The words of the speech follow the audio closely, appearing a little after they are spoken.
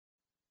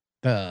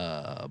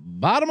The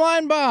Bottom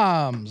Line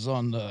Bombs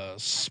on the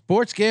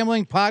Sports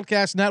Gambling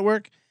Podcast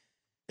Network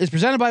is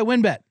presented by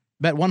WynnBET.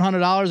 Bet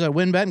 $100 at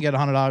WynnBET and get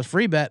 $100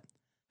 free bet.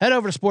 Head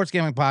over to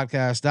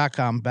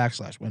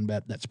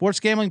sportsgamblingpodcast.com/WynnBET. That's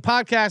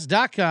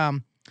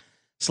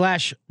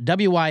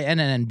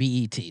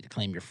sportsgamblingpodcast.com/WYNNBET to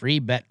claim your free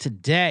bet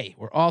today.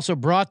 We're also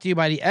brought to you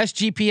by the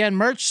SGPN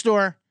merch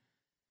store.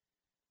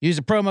 Use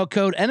the promo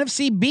code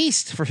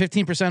NFCBEAST for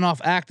 15%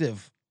 off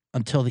active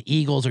until the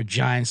Eagles or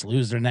Giants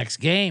lose their next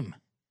game.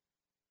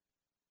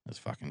 Those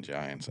fucking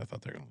Giants. I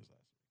thought they were going to lose that.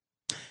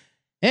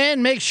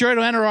 And make sure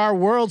to enter our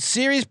World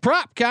Series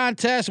prop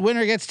contest.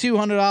 Winner gets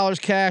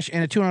 $200 cash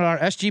and a $200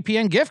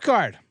 SGPN gift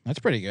card. That's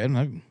pretty good.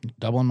 I'm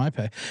doubling my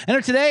pay.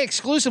 Enter today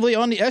exclusively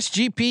on the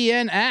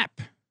SGPN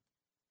app.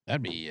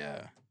 That'd be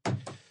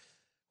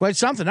quite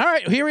something. All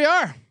right, here we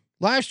are.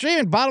 Live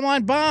streaming Bottom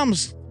Line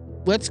Bombs.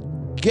 Let's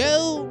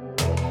go.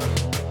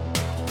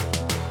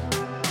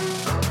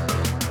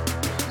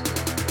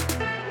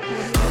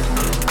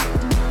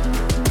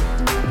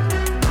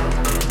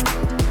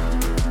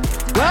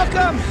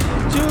 Welcome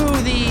to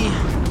the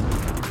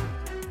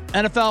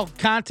NFL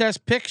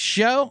Contest Pick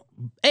Show,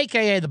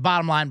 a.k.a. the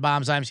Bottom Line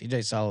Bombs. I'm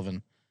CJ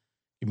Sullivan,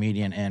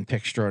 comedian and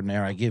pick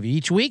extraordinaire. I give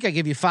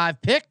you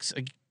 5 picks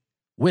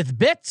with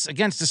bits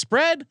against the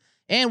spread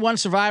and one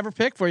survivor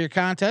pick for your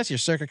contest, your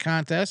Circa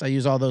contest. I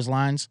use all those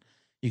lines.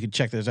 You can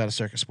check those out at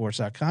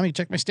circasports.com. You can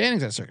check my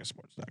standings at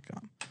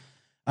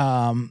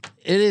circasports.com.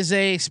 It is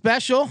a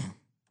special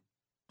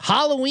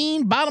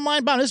Halloween Bottom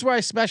Line Bomb. This is where I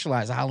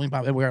specialize, a Halloween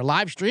bomb. We're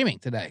live streaming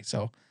today,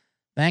 so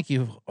thank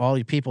you, all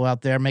you people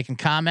out there making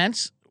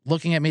comments,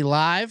 looking at me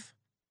live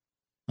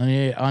on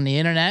the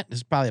internet. This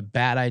is probably a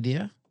bad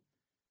idea,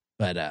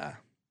 but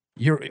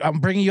I'm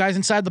bringing you guys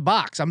inside the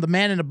box. I'm the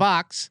man in the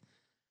box.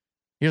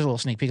 Here's a little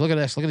sneak peek. Look at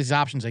this. Look at these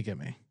options they give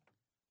me.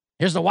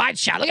 Here's the wide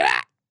shot. Look at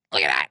that.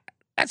 Look at that.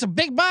 That's a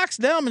big box.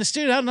 Now I'm in the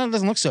studio. It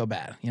doesn't look so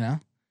bad, you know.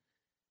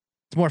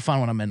 It's more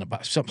fun when I'm in the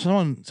box.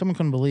 Someone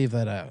couldn't believe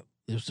that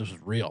this was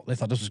real. They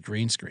thought this was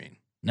green screen.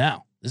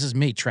 No, this is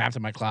me trapped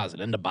in my closet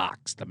in the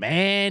box. The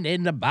man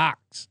in the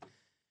box.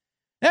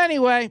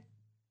 Anyway,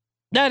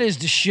 that is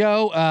the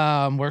show.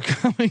 We're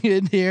coming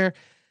in here.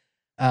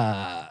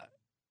 We'll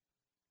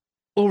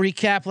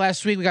recap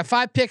last week. We got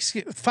 5 picks,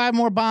 5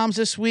 more bombs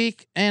this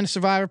week, and a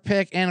survivor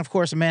pick, and of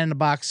course a man in the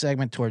box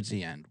segment towards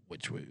the end,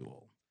 which we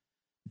will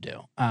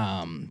do.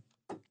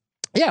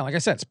 Yeah, like I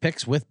said, it's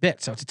picks with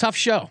bits, so it's a tough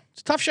show.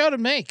 It's a tough show to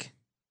make, to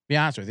be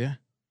honest with you.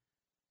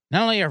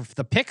 Not only are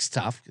the picks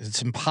tough, because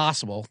it's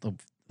impossible to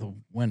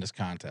win this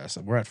contest.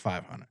 We're at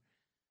 500.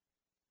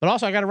 But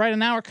also, I got to write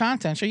an hour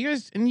content. So you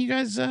guys,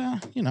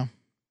 you know,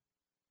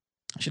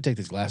 I should take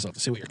these glasses off to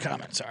see what your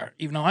comments are,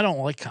 even though I don't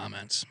like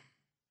comments,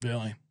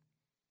 really.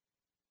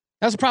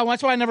 That's the problem.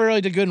 That's why I never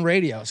really did good in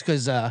radios,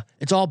 because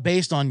it's all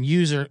based on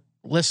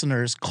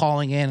listeners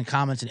calling in and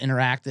comments and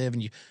interactive,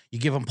 and you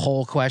give them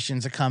poll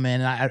questions that come in.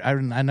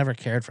 And I never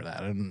cared for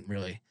that. I didn't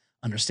really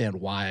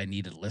understand why I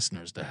needed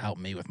listeners to help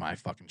me with my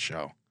fucking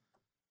show.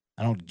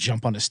 I don't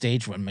jump on the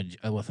stage with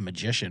a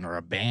magician or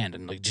a band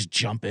and like just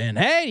jump in.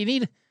 Hey,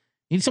 you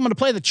need someone to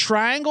play the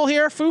triangle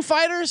here, Foo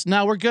Fighters?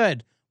 No, we're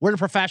good. We're the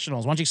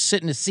professionals. Why don't you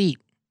sit in the seat?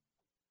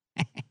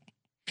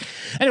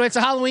 Anyway, it's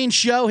a Halloween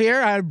show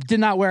here. I did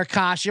not wear a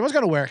costume. I was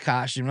going to wear a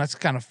costume. That's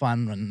kind of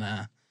fun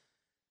when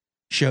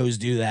shows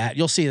do that.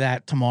 You'll see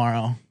that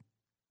tomorrow.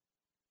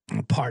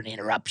 Pardon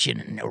interruption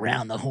and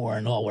around the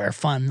horn. All wear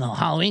fun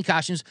Halloween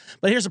costumes.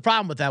 But here's the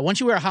problem with that. Once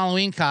you wear a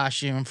Halloween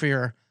costume for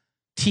your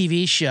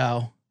TV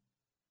show,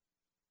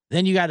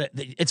 then you got to,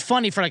 it's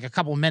funny for like a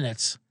couple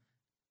minutes,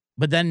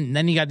 but then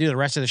you got to do the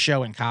rest of the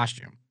show in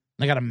costume.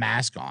 They got a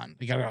mask on.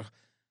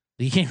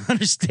 You can't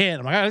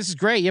understand. I'm like, oh, this is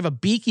great. You have a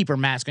beekeeper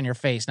mask on your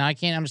face. Now I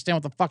can't understand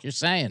what the fuck you're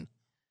saying.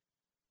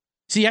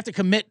 So you have to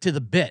commit to the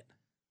bit,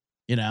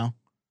 you know?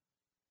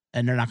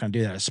 And they're not going to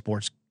do that as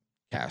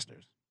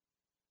sportscasters.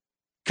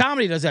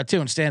 Comedy does that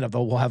too in stand-up.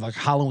 We'll have like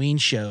Halloween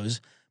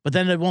shows, but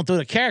then they won't do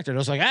the character.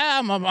 It's like,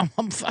 I'm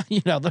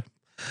you know,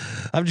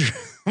 I'm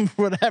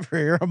whatever.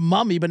 You're a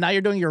mummy, but now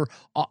you're doing your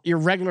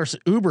regular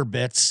Uber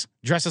bits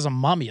dressed as a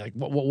mummy. Like,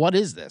 what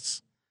is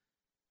this?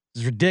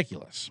 This is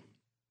ridiculous.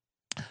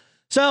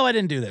 So I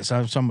didn't do this. I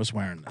was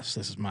wearing this.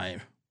 This is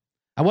I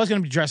was going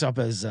to be dressed up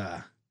as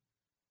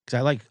because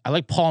I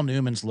like Paul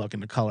Newman's look in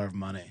The Color of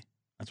Money.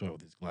 That's why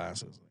with these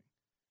glasses.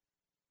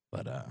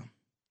 But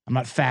I'm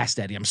not Fast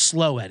Eddie. I'm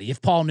Slow Eddie.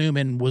 If Paul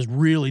Newman was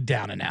really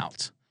down and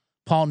out,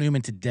 Paul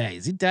Newman today,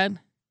 is he dead?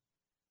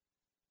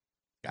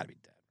 Got to be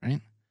dead, right?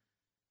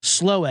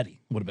 Slow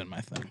Eddie would have been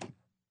my thing.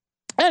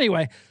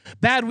 Anyway,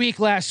 bad week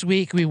last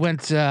week. We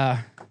went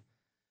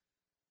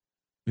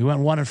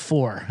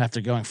 1-4 after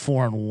going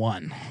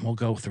 4-1. We'll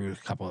go through a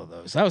couple of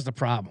those. That was the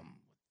problem.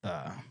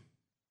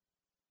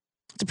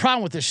 It's a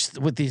problem with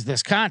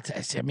this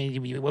contest. I mean,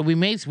 we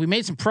made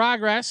some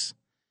progress.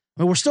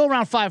 I mean, we're still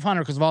around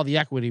 500 because of all the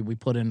equity we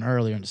put in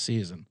earlier in the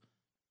season.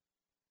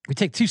 We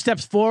take 2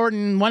 steps forward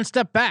and 1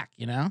 step back.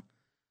 You know,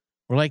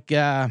 we're like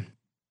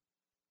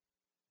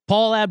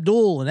Paul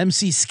Abdul and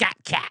MC Scat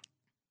Cat.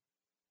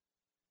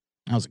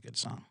 That was a good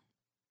song.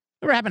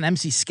 Whatever happened to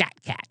MC Scat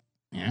Cat?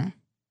 You know?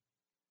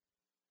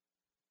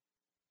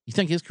 You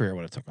think his career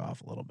would have took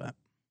off a little bit?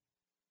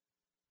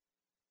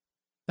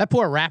 That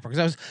poor rapper,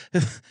 because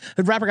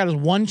the rapper got his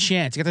one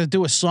chance. He got to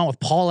do a song with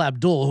Paula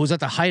Abdul, who was at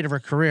the height of her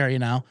career, you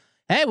know.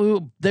 Hey,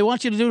 they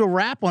want you to do the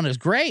rap on this.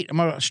 Great. I'm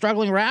a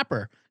struggling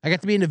rapper. I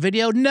got to be in the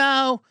video.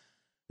 No.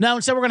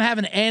 Instead we're going to have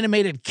an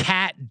animated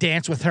cat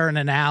dance with her in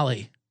an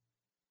alley.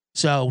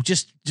 So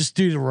just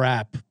do the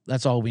rap.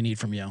 That's all we need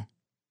from you.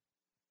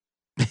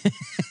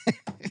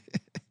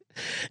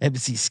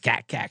 MC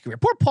Scat Cat career.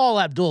 Poor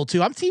Paula Abdul,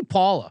 too. I'm Team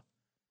Paula.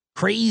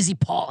 Crazy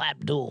Paula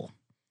Abdul.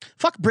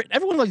 Fuck Brit.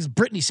 Everyone likes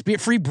Britney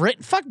Spears. Free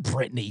Brit. Fuck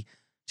Britney.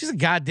 She's a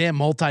goddamn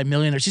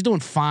multimillionaire. She's doing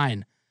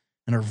fine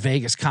in her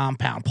Vegas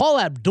compound.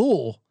 Paula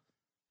Abdul.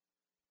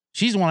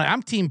 She's one.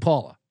 I'm Team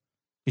Paula.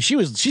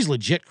 She's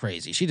legit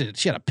crazy. She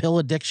had a pill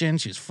addiction.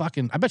 She was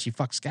fucking. I bet she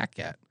fucked Scat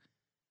Cat.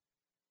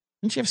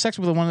 Didn't she have sex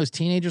with one of those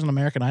teenagers on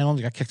American Idol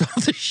and got kicked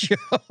off the show?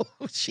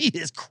 She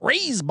is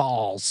crazy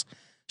balls.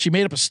 She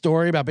made up a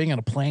story about being in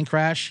a plane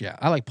crash. Yeah,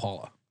 I like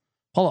Paula.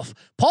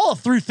 Paula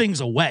threw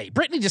things away.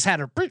 Britney just had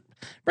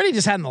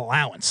an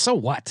allowance. So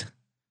what?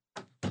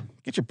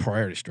 Get your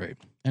priorities straight.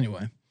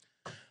 Anyway.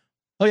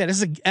 Oh yeah, this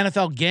is an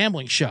NFL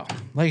gambling show.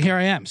 Like here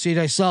I am,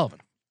 CJ Sullivan,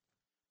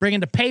 bringing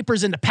the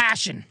papers into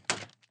passion.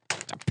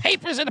 The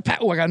papers into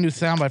passion. Oh, I got a new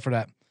soundbite for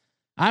that.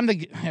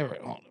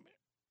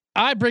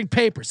 I bring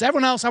papers.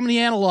 Everyone else, I'm the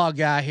analog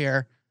guy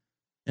here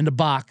in the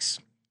box.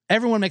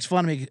 Everyone makes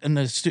fun of me in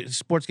the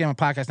sports gambling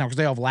podcast now because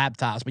they all have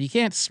laptops, but you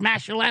can't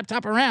smash your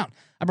laptop around.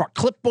 I brought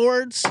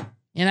clipboards,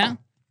 you know?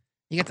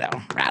 You get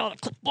to rattle the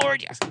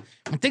clipboard.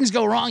 When things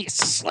go wrong, you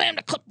slam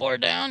the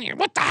clipboard down.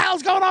 What the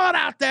hell's going on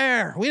out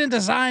there? We didn't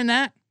design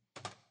that.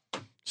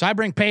 So I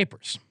bring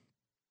papers.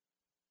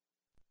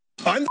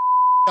 I'm the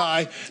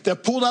guy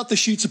that pulled out the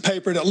sheets of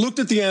paper, that looked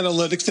at the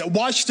analytics, that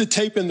watched the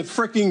tape in the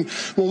freaking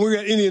when we were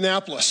at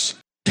Indianapolis.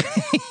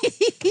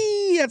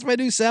 That's my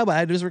new soundbite.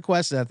 I just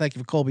requested that. Thank you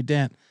for Colby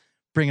Dent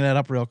bringing that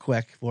up real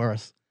quick for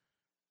us.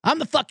 I'm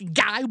the fucking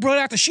guy who brought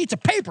out the sheets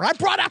of paper. I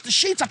brought out the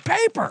sheets of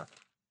paper.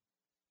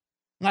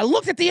 And I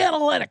looked at the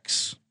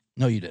analytics.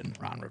 No, you didn't,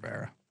 Ron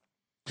Rivera.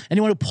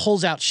 Anyone who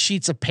pulls out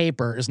sheets of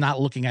paper is not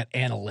looking at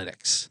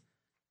analytics.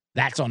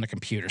 That's on the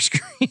computer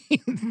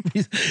screen.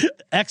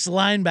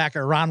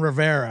 Ex-linebacker Ron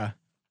Rivera.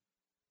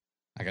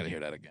 I got to hear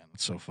that again.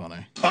 It's so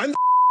funny. I'm the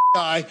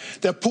guy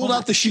that pulled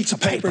out the sheets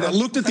of paper, that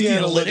looked at the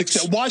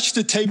analytics, that watched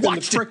the tape in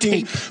the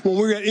freaking when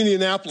we were at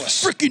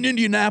Indianapolis. Freaking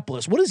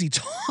Indianapolis. What is he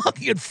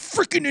talking at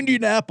freaking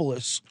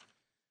Indianapolis?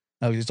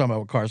 Oh, he's talking about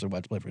what Carson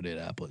Wentz played for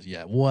Indianapolis.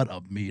 Yeah, what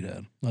a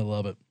meathead. I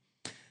love it.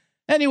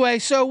 Anyway,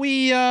 so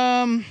we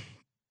went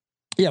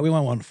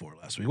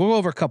 1-4 last week. We'll go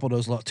over a couple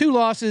of those two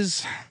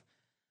losses.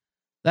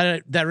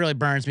 That really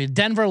burns me.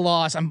 Denver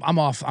lost. I'm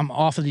off. I'm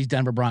off of these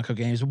Denver Bronco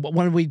games.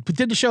 When we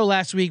did the show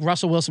last week,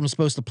 Russell Wilson was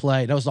supposed to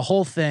play. That was the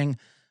whole thing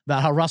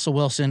about how Russell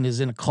Wilson is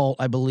in a cult,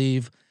 I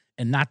believe,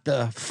 and not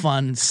the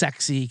fun,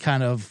 sexy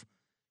kind of,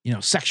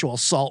 sexual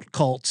assault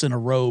cults in a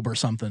robe or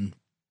something.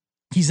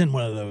 He's in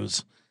one of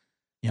those,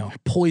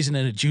 poison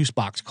in a juice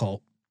box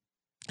cult.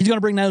 He's going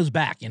to bring those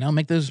back,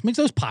 make those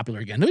popular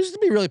again. Those used to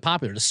be really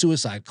popular, the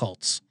suicide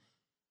cults.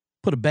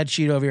 Put a bed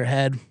sheet over your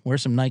head, wear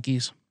some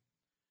Nikes,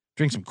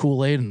 drink some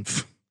Kool-Aid,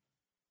 and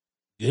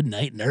good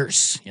night,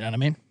 nurse. You know what I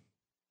mean?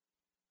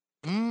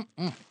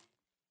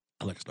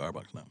 I like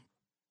Starbucks now.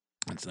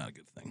 That's not a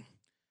good thing.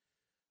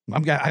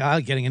 I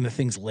like getting into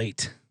things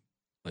late,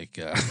 like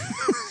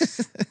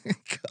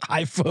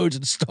iPhones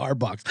and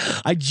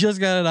Starbucks. I just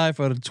got an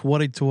iPhone in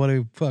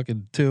 2020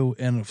 fucking 2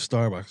 and a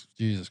Starbucks.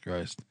 Jesus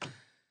Christ.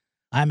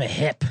 I'm a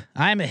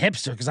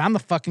hipster because I'm the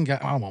fucking guy.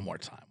 Oh, one more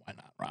time. Why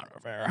not, Ron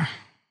Rivera?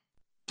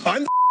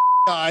 I'm the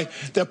guy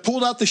that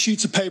pulled out the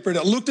sheets of paper,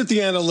 that looked at the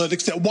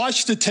analytics, that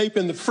watched the tape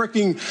in the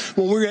freaking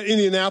when we were at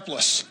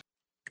Indianapolis.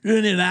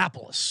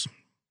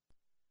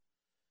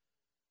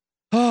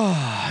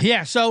 Oh,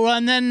 yeah. So,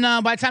 and then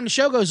by the time the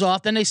show goes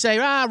off, then they say,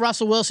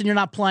 Russell Wilson, you're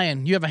not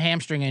playing. You have a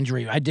hamstring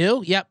injury. I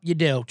do? Yep, you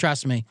do.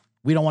 Trust me.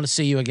 We don't want to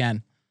see you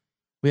again.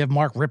 We have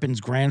Mark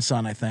Rippon's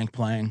grandson, I think,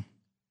 playing.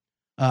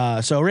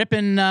 So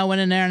Rippon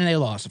went in there and they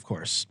lost, of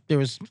course. There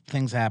was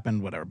things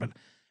happened, whatever. And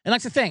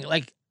that's the thing.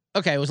 Like,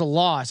 okay, it was a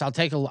loss. I'm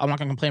not going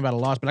to complain about a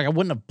loss, but I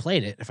wouldn't have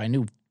played it if I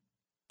knew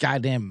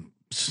goddamn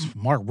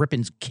Mark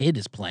Rippon's kid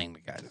is playing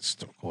the guy that's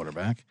still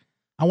quarterback.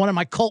 I wanted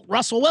my Colt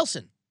Russell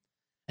Wilson.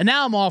 And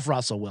now I'm off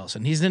Russell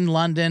Wilson. He's in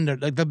London.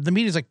 The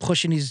media's like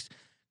pushing these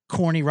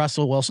corny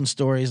Russell Wilson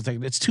stories.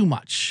 It's too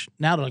much.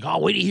 Now they're like, oh,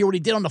 wait to hear what he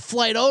did on the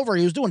flight over.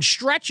 He was doing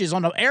stretches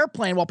on the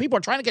airplane while people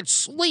are trying to get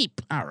sleep.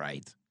 All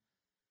right.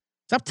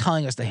 Stop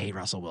telling us to hate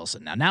Russell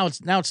Wilson now. Now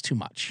it's too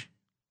much.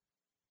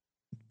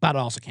 But I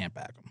also can't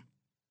back him.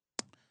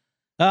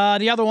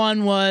 The other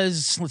one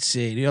was, let's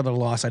see, the other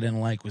loss I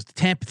didn't like was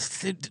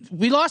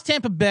we lost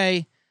Tampa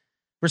Bay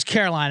versus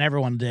Carolina.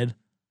 Everyone did.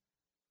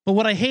 But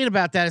what I hate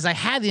about that is I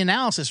had the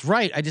analysis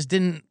right. I just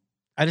didn't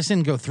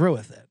go through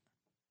with it.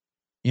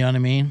 You know what I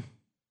mean?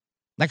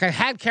 Like I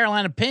had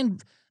Carolina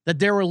pinned that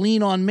they were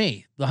Lean on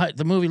Me.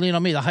 The movie Lean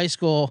on Me, the high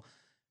school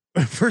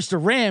versus the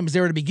Rams, they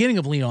were at the beginning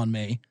of Lean on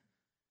Me.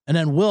 And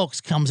then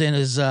Wilkes comes in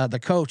as the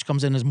coach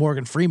comes in as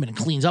Morgan Freeman and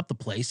cleans up the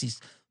place. He's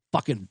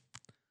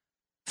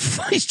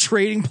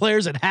trading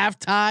players at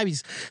halftime.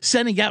 He's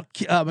sending out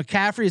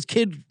McCaffrey, his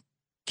kid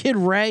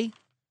Ray.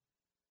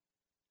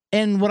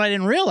 And what I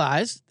didn't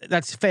realize,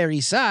 that's Fair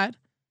East Side.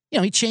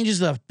 He changes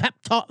the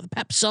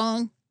pep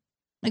song,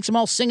 makes them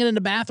all sing it in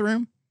the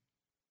bathroom.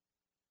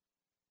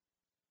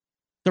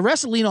 The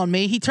rest of Lean On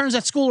Me, he turns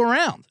that school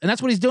around. And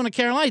that's what he's doing at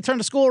Carolina. He turned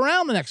the school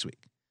around the next week.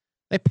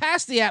 They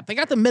passed the app. They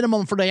got the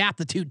minimum for the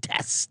aptitude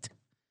test.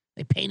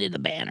 They painted the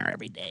banner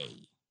every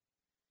day.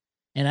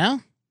 And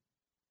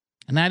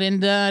I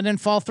didn't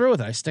fall through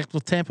with it. I stuck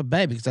with Tampa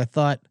Bay because I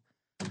thought,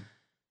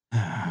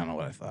 I don't know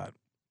what I thought.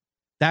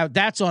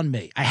 That's on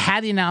me. I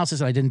had the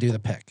analysis and I didn't do the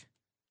pick.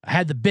 I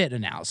had the bit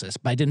analysis,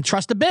 but I didn't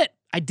trust the bit.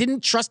 I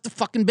didn't trust the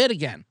fucking bit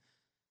again.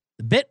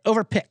 The bit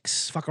over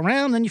picks. Fuck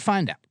around, then you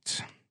find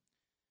out.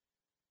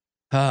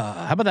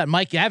 How about that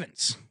Mike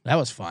Evans? That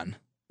was fun.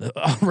 The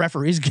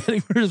referee's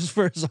getting for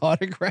his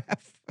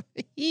autograph.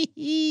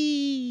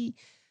 He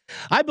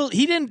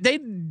didn't.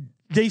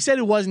 They said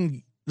it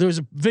wasn't. There was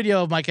a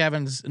video of Mike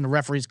Evans and the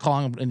referees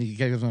calling him and he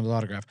gave him his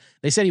autograph.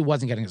 They said he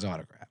wasn't getting his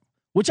autograph,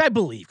 which I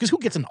believe because who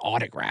gets an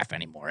autograph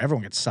anymore?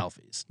 Everyone gets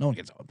selfies. No one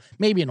gets.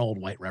 Maybe an old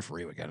white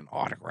referee would get an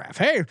autograph.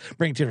 Hey,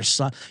 bring it to your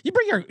son. You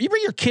bring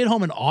your kid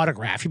home an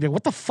autograph. You'd be like,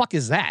 what the fuck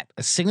is that?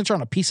 A signature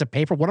on a piece of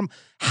paper?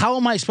 How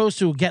am I supposed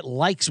to get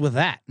likes with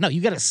that? No, you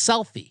get a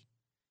selfie.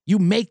 You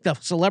make the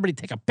celebrity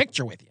take a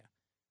picture with you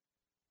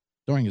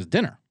during his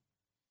dinner.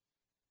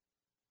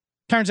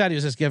 Turns out he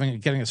was just getting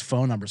his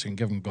phone number so he can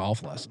give him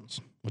golf lessons,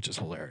 which is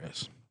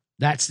hilarious.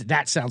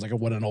 That sounds like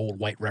what an old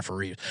white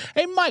referee is.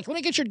 Hey, Mike, let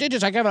me get your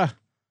digits. I got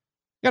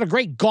a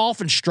great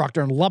golf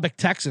instructor in Lubbock,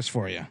 Texas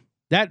for you.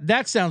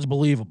 That sounds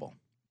believable.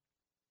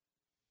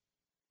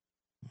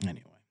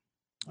 Anyway.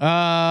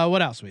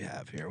 What else we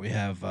have here? We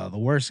have the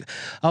worst.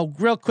 Oh,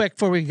 real quick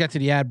before we get to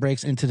the ad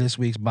breaks into this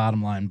week's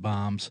Bottom Line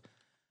Bombs.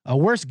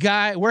 Worst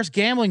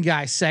gambling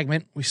guy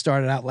segment. We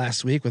started out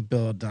last week with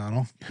Bill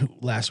O'Donnell, who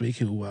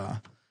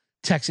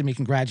texted me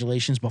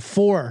congratulations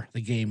before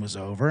the game was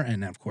over.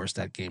 And of course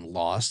that game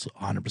lost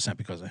 100%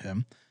 because of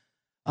him.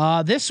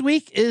 This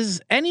week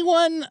is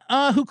anyone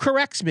who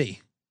corrects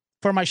me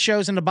for my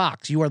shows in the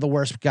box. You are the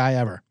worst guy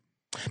ever.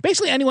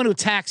 Basically anyone who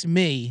attacks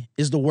me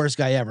is the worst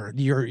guy ever.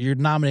 You're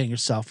nominating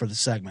yourself for the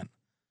segment.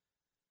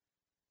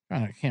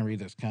 I can't read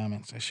those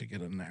comments. I should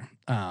get in there.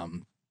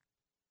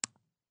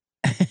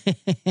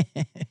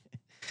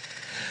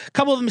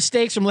 Couple of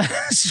mistakes from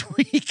last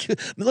week.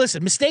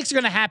 Listen, mistakes are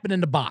going to happen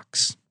in the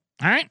box.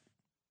 All right?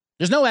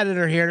 There's no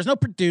editor here. There's no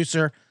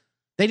producer.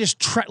 They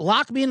just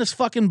lock me in this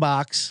fucking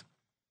box.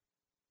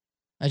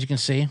 As you can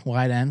see,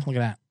 wide end. Look at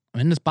that.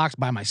 I'm in this box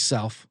by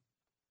myself,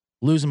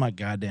 losing my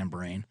goddamn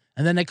brain.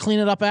 And then they clean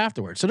it up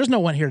afterwards. So there's no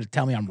one here to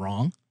tell me I'm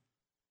wrong.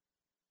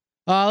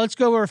 Let's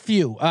go over a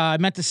few. I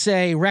meant to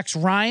say Rex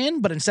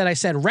Ryan, but instead I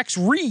said Rex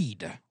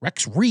Reed.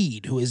 Rex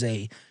Reed, who is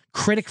a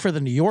critic for the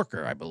New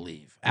Yorker, I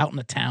believe. Out in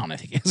the town, I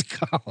think is a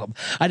column.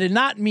 I did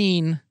not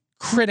mean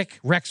critic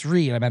Rex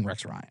Reed. I meant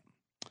Rex Ryan.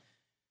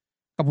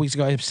 A couple weeks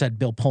ago, I said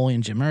Bill Polian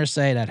and Jim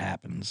Irsay. That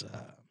happens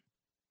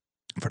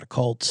for the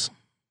Colts.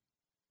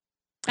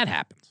 That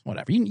happens.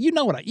 Whatever. You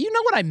know what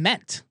I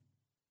meant.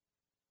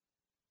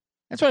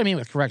 That's what I mean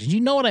with corrections. You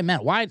know what I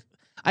meant. Why?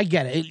 I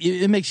get it.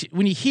 It makes you,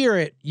 when you hear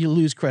it, you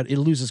lose credit. It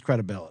loses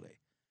credibility.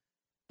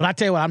 But I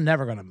tell you what, I'm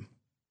never going to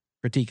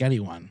critique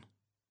anyone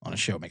on a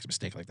show that makes a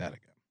mistake like that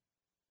again.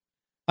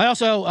 I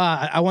also,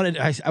 I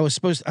was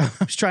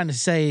trying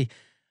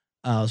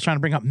to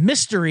bring up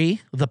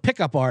Mystery, the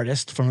pickup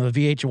artist from the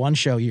VH1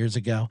 show years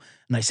ago,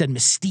 and I said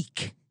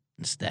Mystique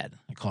instead.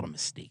 I called him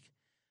Mystique.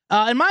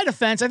 In my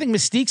defense, I think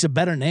Mystique's a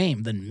better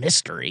name than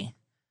Mystery.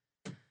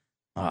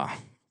 Oh,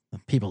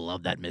 people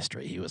love that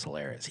Mystery. He was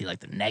hilarious. He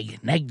liked the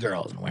neg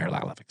girls and wear a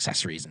lot of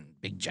accessories and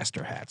big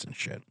jester hats and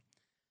shit.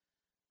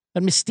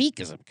 But Mystique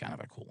is a kind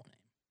of a cool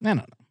name. I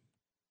don't know.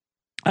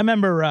 I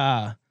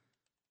remember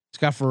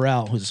Scott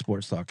Farrell, who's a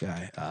sports talk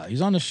guy.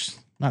 He's on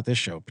not this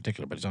show in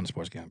particular, but he's on the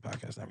Sports Gambling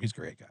Podcast now. He's a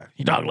great guy.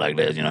 He talks like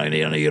this, you're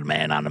the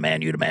man, I'm the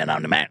man, you the man,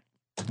 I'm the man.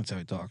 That's how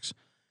he talks.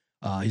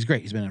 He's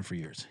great. He's been in for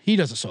years. He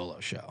does a solo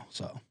show.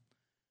 So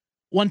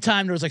one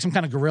time there was like some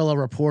kind of guerrilla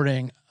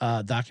reporting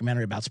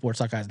documentary about sports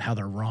talk guys and how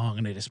they're wrong,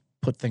 and they just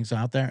put things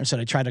out there. And so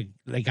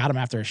they got him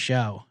after a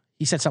show.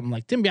 He said something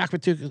like, Tim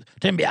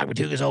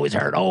Biakbatuka's always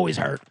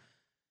hurt.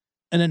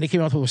 And then they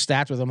came up with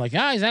stats with him like,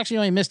 he's actually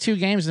only missed 2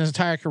 games in his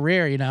entire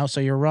career,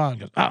 so you're wrong. He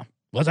goes, oh,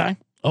 was I?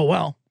 Oh,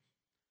 well.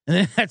 And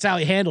then that's how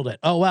he handled it.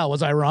 Oh, well,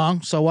 was I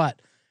wrong? So what?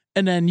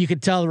 And then you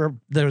could tell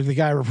the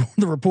guy,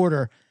 the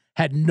reporter,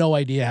 had no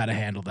idea how to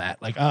handle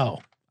that. Like, oh,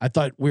 I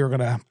thought we were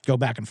going to go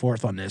back and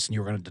forth on this and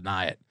you were going to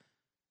deny it.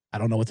 I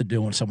don't know what to do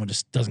when someone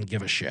just doesn't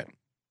give a shit.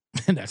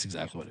 And that's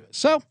exactly what it is.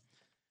 So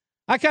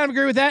I kind of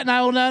agree with that.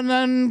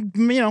 And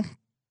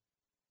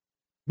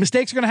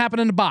mistakes are going to happen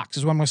in the box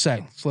is what I'm going to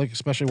say. It's like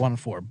especially 1 and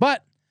 4.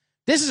 But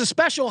this is a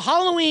special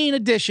Halloween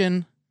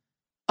edition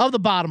of the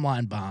Bottom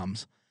Line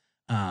Bombs.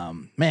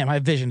 Man, my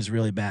vision is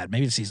really bad.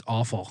 Maybe it's these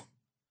awful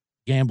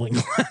gambling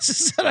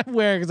glasses that I'm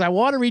wearing because I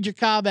want to read your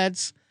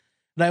comments,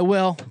 and I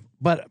will.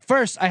 But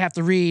first, I have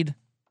to read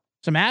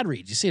some ad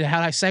reads. You see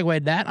how I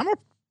segued that? I'm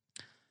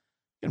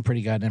getting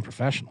pretty goddamn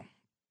professional.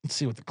 Let's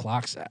see what the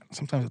clock's at.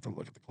 Sometimes I have to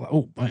look at the clock.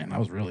 Oh, man, I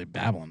was really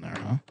babbling there,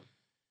 huh?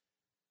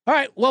 All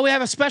right, well, we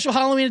have a special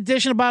Halloween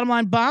edition of Bottom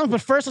Line Bombs,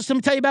 but first, let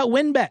me tell you about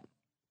WynnBET.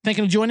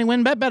 Thinking of joining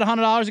WynnBET? Bet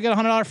 $100 to get a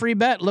 $100 free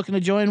bet. Looking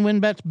to join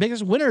WynnBET's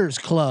biggest winners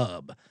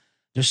club.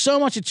 There's so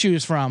much to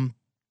choose from.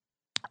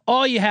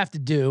 All you have to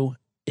do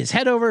is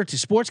head over to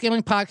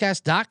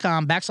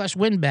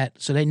sportsgamblingpodcast.com/WynnBET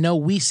so they know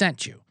we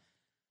sent you.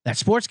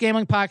 That's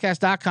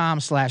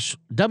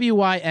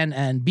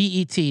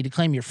sportsgamblingpodcast.com/WYNNBET to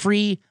claim your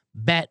free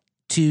bet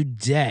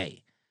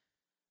today.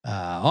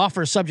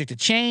 Offer is subject to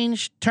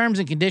change. Terms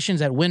and conditions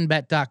at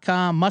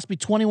wynnbet.com. Must be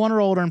 21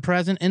 or older and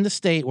present in the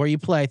state where you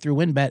play through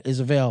WynnBET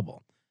is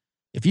available.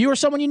 If you or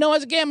someone you know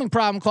has a gambling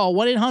problem, call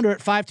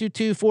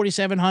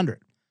 1-800-522-4700.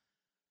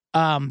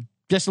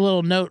 Just a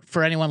little note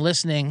for anyone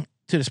listening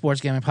to the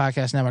Sports Gambling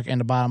Podcast Network and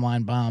the Bottom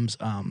Line Bombs.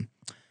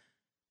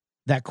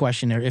 That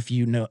question there, if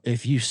you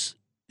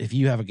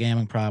have a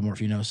gambling problem or if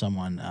you know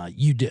someone,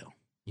 you do.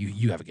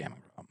 You have a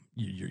gambling problem.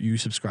 You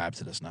subscribe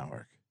to this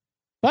network.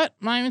 But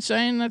I'm not even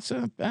saying that's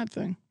a bad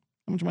thing.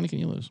 How much money can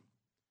you lose?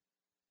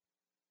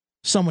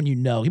 Someone you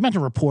know. You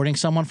mentioned reporting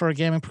someone for a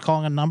gambling,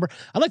 calling a number.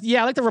 I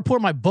like to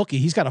report my bookie.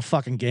 He's got a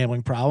fucking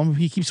gambling problem.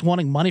 He keeps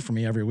wanting money from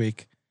me every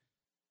week.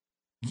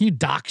 Can you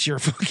dox your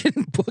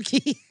fucking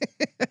bookie?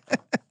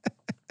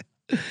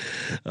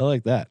 I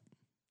like that.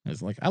 I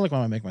like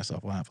when I make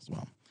myself laugh as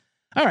well.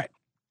 All right.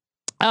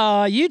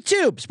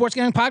 YouTube Sports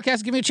Gambling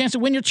Podcast giving you a chance to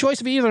win your choice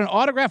of either an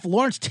autographed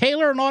Lawrence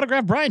Taylor or an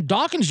autographed Brian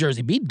Dawkins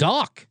jersey. Be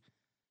Doc.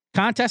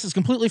 Contest is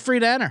completely free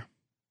to enter.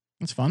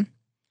 That's fun.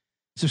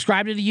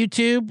 Subscribe to the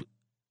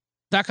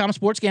YouTube.com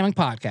Sports Gambling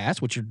Podcast,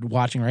 which you're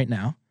watching right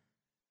now.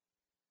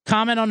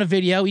 Comment on the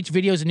video. Each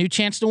video is a new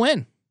chance to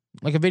win,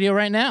 like a video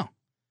right now.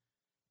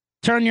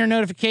 Turn your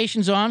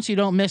notifications on so you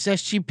don't miss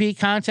SGP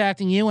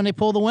contacting you when they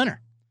pull the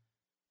winner.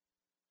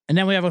 And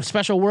then we have a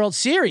special World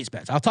Series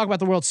bet. I'll talk about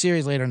the World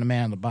Series later in the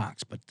Man in the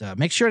Box, but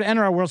make sure to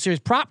enter our World Series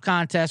prop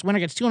contest. Winner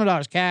gets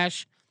 $200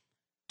 cash,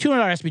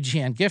 $200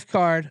 SBGN gift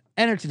card.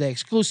 Enter today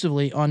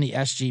exclusively on the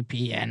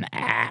SGPN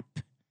app.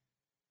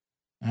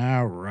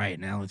 All right,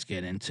 now let's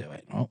get into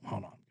it. Oh,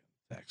 hold on.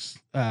 Thanks.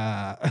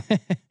 I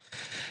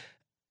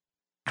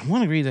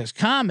want to read those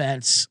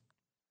comments.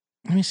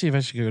 Let me see if I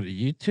should go to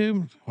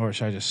YouTube or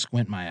should I just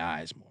squint my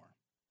eyes more?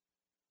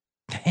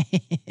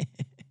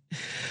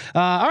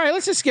 All right,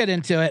 let's just get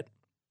into it.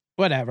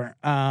 Whatever.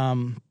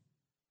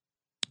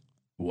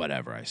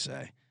 Whatever I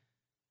say.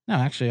 No,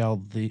 actually,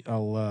 I'm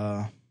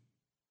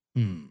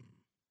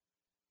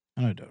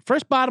gonna do it.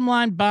 First bottom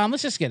line bomb.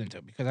 Let's just get into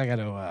it because I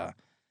gotta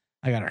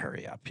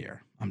hurry up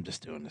here. I'm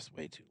just doing this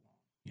way too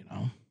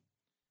long,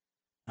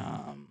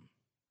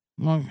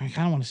 Well, I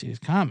kind of want to see these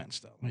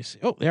comments though. Let me see.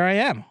 Oh, there I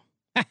am.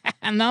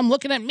 And now I'm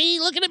looking at me.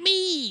 Look at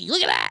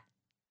that.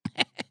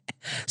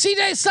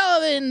 CJ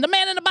Sullivan, the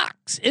man in the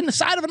box,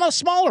 inside of a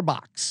smaller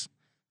box.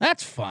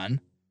 That's fun.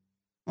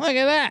 Look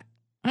at that.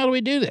 How do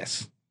we do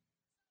this?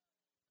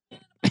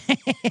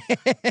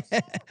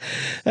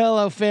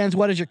 Hello, fans.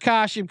 What is your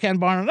costume, Ken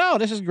Barnard? Oh,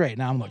 this is great.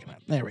 Now I'm looking at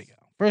it. There we go.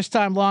 First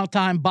time, long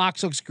time.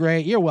 Box looks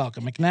great. You're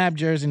welcome. McNabb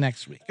jersey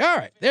next week. All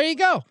right. There you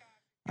go.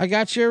 I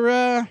got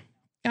your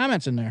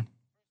comments in there.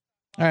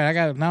 All right. I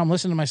got it. Now I'm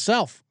listening to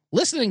myself.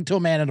 Listening to a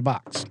man in a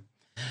box.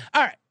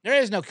 All right. There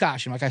is no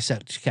costume. Like I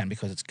said, you can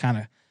because it's kind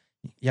of,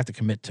 you have to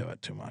commit to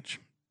it too much.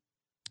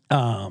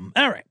 All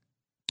right.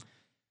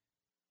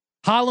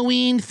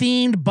 Halloween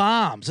themed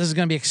bombs. This is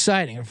going to be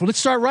exciting. Let's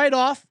start right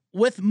off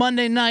with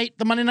Monday night,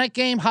 the Monday night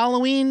game,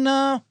 Halloween,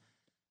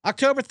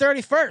 October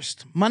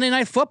 31st, Monday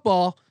Night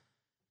Football,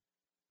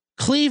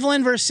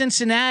 Cleveland versus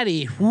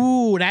Cincinnati.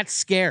 Ooh, that's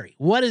scary.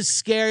 What is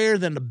scarier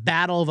than the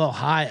Battle of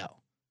Ohio?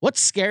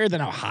 What's scarier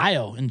than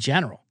Ohio in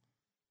general?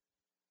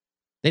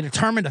 They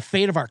determine the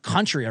fate of our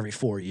country every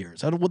 4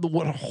 years. What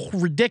a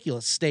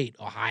ridiculous state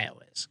Ohio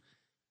is.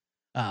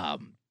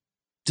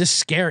 Just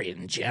scary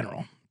in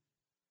general.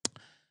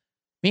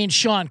 Me and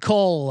Sean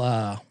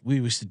Cole, we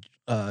used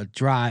to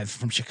drive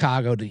from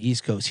Chicago to the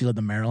East Coast. He lived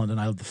in Maryland, and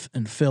I lived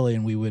in Philly,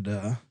 and we would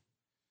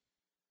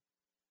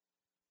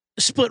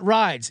split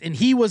rides. And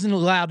he wasn't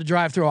allowed to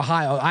drive through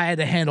Ohio. I had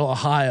to handle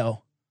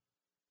Ohio,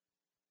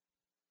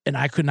 and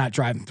I could not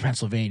drive in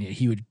Pennsylvania.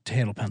 He would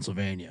handle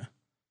Pennsylvania.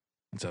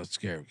 And so it's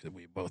scary because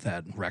we both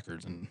had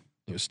records in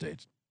those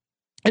states.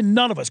 And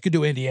none of us could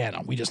do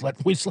Indiana. We let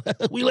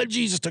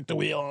Jesus took the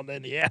wheel on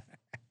Indiana.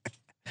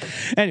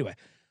 Anyway.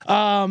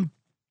 Yeah,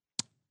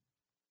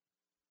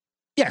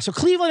 so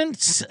Cleveland,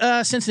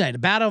 Cincinnati, the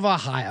Battle of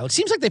Ohio. It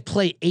seems like they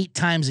play 8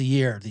 times a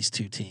year, these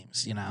two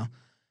teams,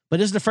 But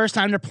this is the first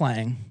time they're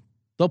playing.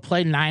 They'll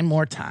play 9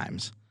 more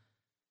times.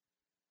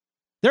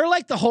 They're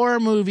like the horror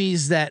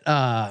movies that,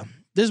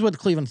 this is what the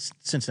Cleveland,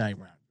 Cincinnati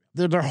were.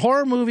 They're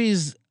horror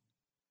movies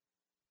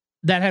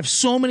that have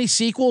so many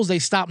sequels, they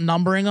stop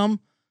numbering them.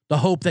 The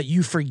hope that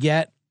you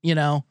forget,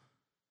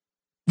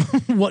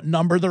 what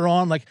number they're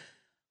on. Like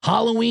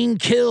Halloween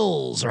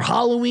kills or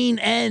Halloween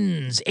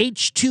ends,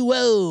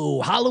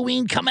 H2O,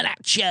 Halloween coming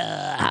at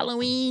ya.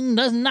 Halloween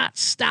does not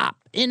stop,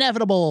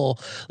 inevitable.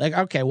 Like,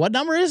 okay, what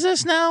number is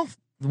this now?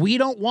 We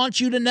don't want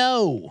you to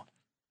know.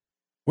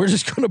 We're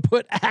just going to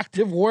put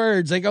active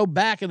words. They go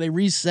back and they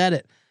reset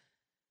it.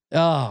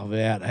 Oh,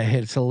 man,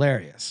 it's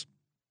hilarious.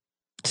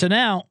 So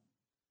now,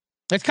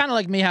 it's kind of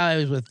like me how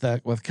I was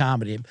with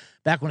comedy.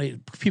 Back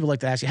when people like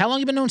to ask you, how long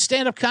you been doing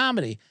stand-up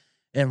comedy?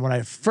 And when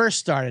I first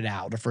started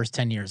out, the first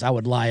 10 years, I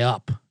would lie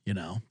up,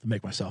 to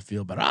make myself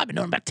feel better. I've been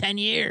doing about 10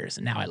 years,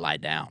 and now I lie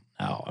down.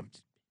 Oh, I'm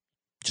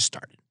just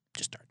started.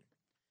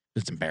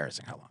 It's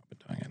embarrassing how long I've been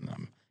doing it.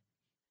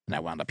 And I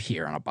wound up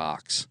here on a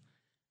box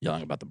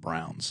yelling about the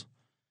Browns.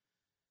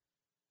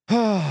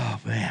 Oh,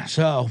 man.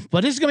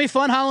 But this is going to be a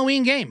fun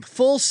Halloween game.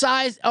 Full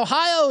size.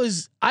 Ohio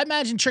I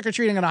imagine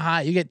trick-or-treating in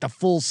Ohio, you get the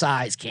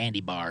full-size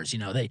candy bars.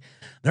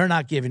 They're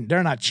not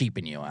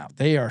cheaping you out.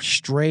 They are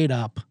straight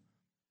up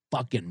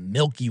fucking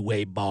Milky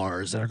Way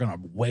bars that are going to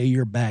weigh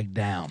your bag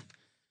down.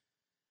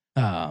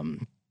 But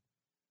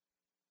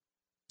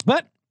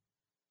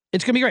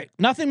it's going to be great.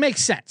 Nothing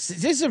makes sense.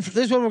 This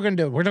is what we're going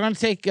to do. We're going to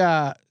take,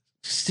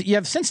 you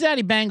have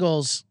Cincinnati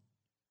Bengals.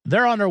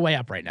 They're on their way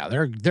up right now.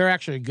 They're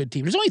actually a good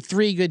team. There's only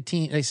 3 good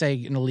teams, they say,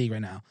 in the league right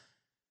now.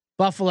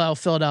 Buffalo,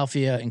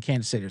 Philadelphia, and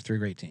Kansas City are 3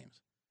 great teams.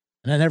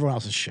 And then everyone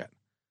else is shit.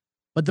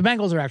 But the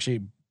Bengals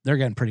they're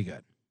getting pretty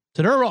good.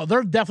 So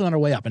they're definitely on their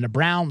way up. And the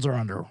Browns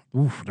are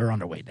they're on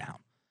their way down.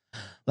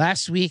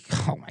 Last week,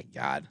 oh my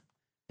God,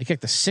 they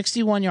kicked a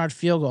 61-yard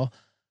field goal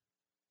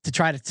to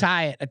try to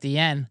tie it at the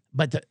end.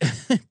 But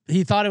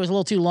he thought it was a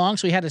little too long,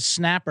 so he had his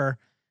snapper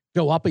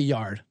go up a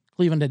yard.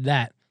 Cleveland did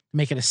that,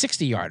 make it a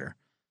 60-yarder.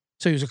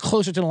 So he was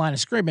closer to the line of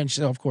scrimmage.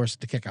 So, of course,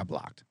 the kick got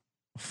blocked.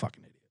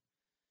 Fucking idiot.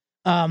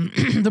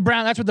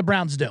 That's what the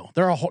Browns do.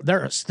 They're a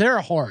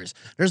horrors.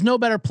 There's no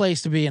better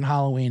place to be in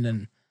Halloween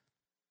than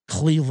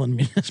Cleveland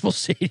Municipal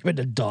Stadium in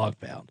the dog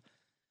pound.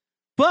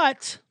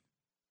 But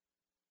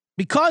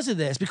because of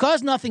this,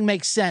 because nothing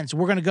makes sense,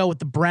 we're going to go with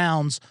the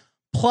Browns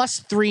plus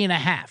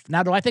 3.5.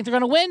 Now, do I think they're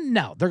going to win?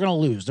 No, they're going to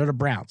lose. They're the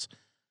Browns.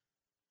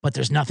 But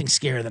there's nothing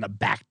scarier than a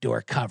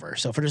backdoor cover.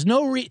 So if there's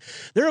no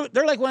they're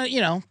like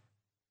one,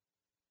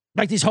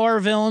 like these horror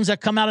villains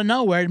that come out of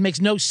nowhere. It makes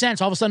no sense.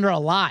 All of a sudden, they're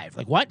alive.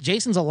 Like, what?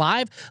 Jason's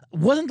alive?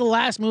 Wasn't the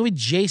last movie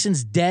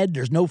Jason's dead?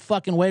 There's no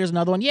fucking way. There's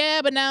another one.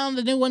 Yeah, but now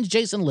the new one's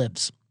Jason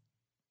lives.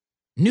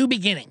 New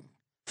beginning.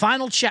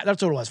 Final chapter.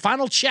 That's what it was.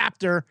 Final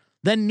chapter,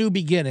 then new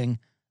beginning,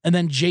 and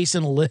then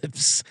Jason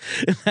lives.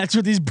 And that's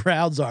what these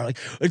Browns are. Like,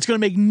 it's going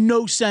to make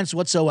no sense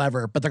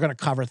whatsoever, but they're going to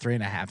cover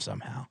 3.5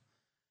 somehow.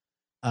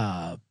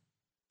 I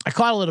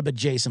caught a little bit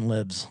Jason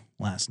Lives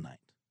last night.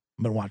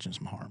 I've been watching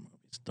some horror movies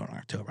during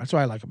October. That's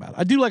what I like about it.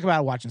 I do like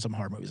about watching some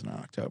horror movies in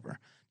October.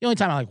 The only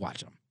time I like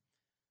watching them.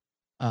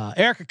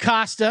 Eric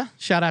Acosta,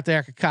 shout out to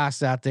Eric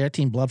Acosta out there,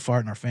 Team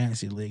Bloodfart in our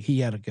fantasy league.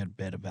 He had a good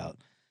bit about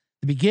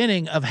the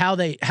beginning of how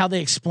they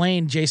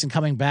explained Jason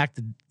coming back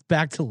to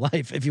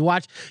life. If you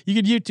watch, you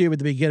can YouTube at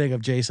the beginning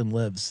of Jason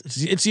Lives.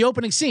 It's the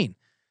opening scene.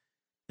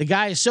 The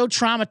guy is so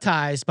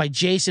traumatized by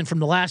Jason from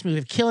the last movie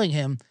of killing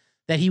him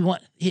that him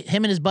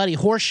and his buddy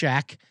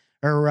Horshack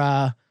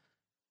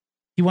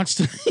he wants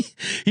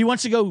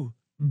to go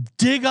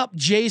dig up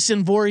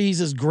Jason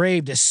Voorhees'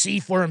 grave to see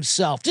for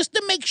himself, just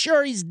to make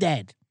sure he's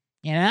dead.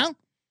 Not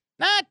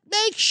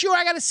make sure,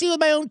 I got to see with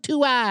my own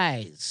 2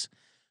 eyes.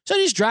 So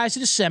he just drives to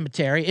the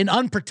cemetery, an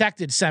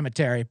unprotected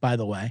cemetery, by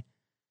the way.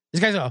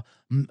 This guy's a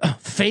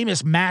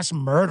famous mass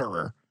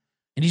murderer,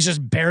 and he's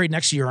just buried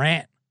next to your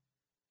aunt.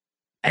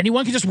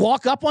 Anyone can just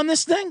walk up on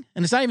this thing,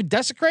 and it's not even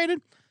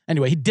desecrated.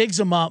 Anyway, he digs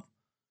him up,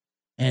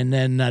 and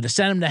then to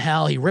send him to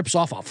hell, he rips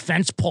off a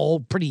fence pole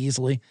pretty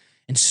easily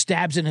and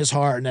stabs in his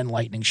heart, and then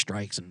lightning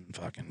strikes, and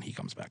fucking he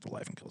comes back to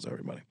life and kills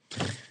everybody.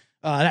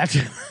 That's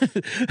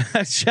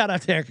shout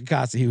out to Eric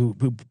Acosta who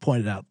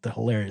pointed out the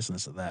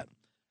hilariousness of that.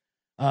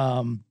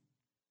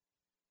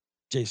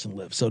 Jason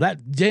Lives. So that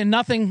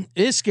nothing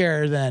is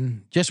scarier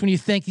than just when you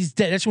think he's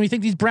dead. That's when you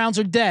think these Browns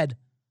are dead.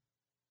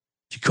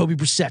 Jacoby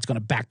Brissett's going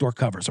to backdoor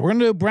cover. So we're going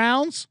to do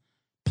Browns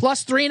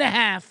plus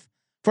 3.5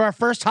 for our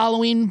first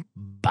Halloween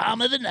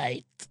bomb of the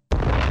night.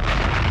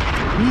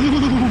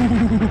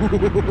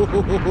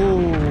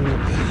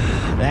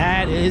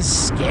 That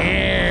is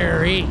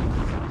scary.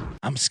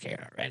 I'm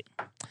scared already.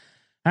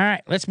 All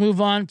right, let's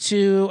move on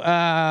to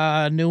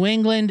New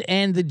England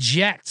and the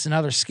Jets,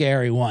 another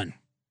scary one.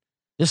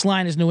 This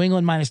line is New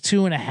England minus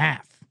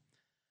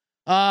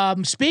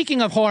 2.5.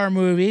 Speaking of horror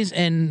movies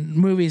and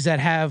movies that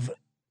have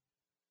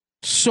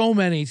so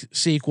many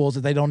sequels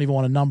that they don't even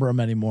want to number them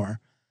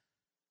anymore,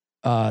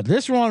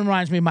 this one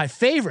reminds me of my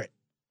favorite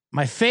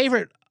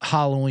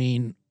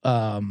Halloween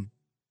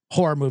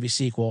horror movie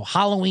sequel,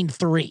 Halloween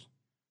 3.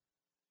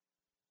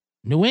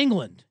 New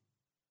England.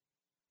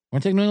 We're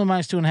going to take New England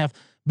minus 2.5.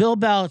 Bill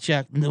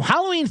Belichick.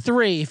 Halloween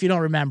 3, if you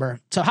don't remember.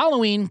 So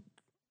Halloween,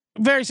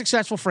 very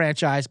successful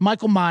franchise.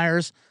 Michael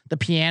Myers, the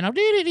piano,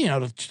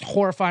 the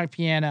horrifying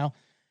piano.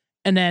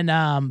 And then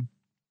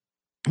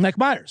Mike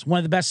Myers, one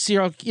of the best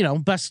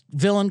best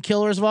villain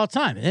killers of all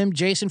time. Him,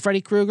 Jason,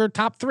 Freddy Krueger,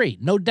 top 3,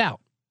 no doubt.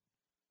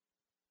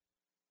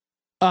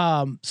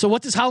 So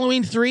what does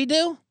Halloween 3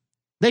 do?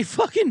 They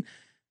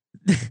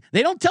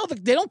don't tell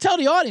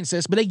the audience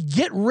this, but they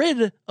get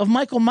rid of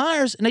Michael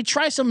Myers and they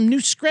try some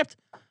new script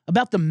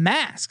about the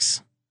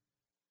masks.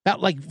 About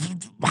like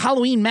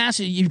Halloween masks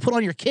you put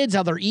on your kids,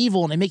 how they're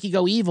evil and they make you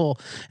go evil.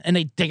 And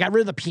they got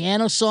rid of the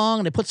piano song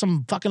and they put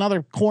some fucking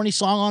other corny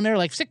song on there,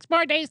 like 6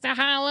 more days to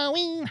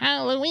Halloween.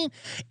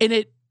 And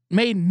it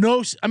made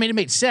it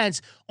made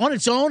sense. On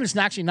its own, it's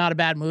actually not a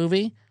bad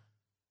movie.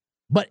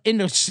 But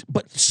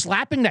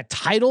slapping that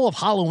title of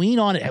Halloween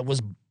on it was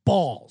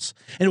balls.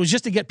 And it was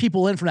just to get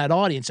people in from that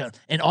audience.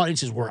 And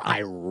audiences were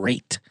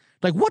irate.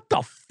 Like, what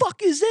the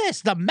fuck is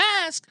this? The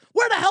Mask?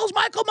 Where the hell's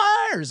Michael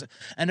Myers?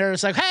 And they're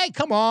just like, hey,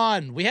 come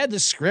on. We had the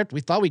script. We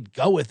thought we'd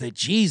go with it.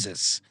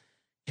 Jesus.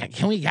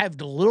 Can we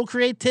have a little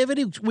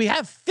creativity? We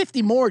have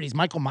 50 more of these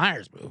Michael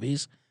Myers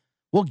movies.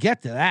 We'll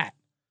get to that.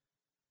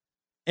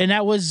 And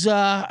that was,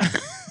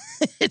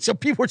 so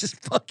people were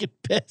just fucking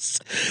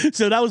pissed.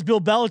 So that was Bill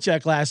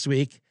Belichick last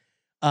week.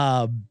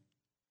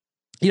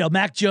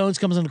 Mac Jones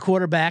comes on the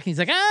quarterback and he's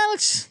like,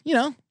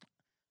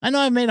 I know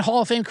I've made a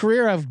Hall of Fame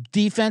career of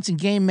defense and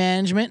game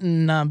management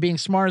and being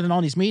smarter than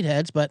all these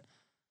meatheads, but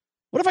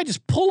what if I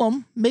just pull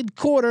them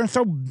mid-quarter and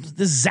throw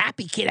the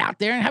zappy kid out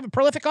there and have a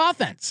prolific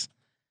offense?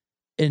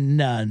 And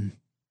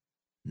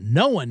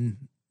no one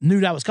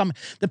knew that was coming.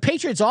 The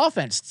Patriots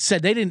offense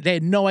said they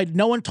had no idea.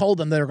 No one told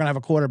them they were going to have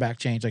a quarterback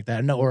change like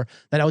that, or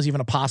that was even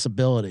a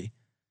possibility.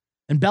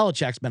 And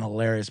Belichick's been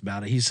hilarious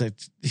about it. He said,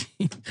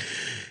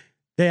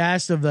 they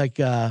asked him like,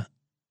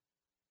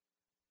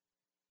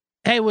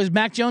 hey, was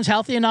Mac Jones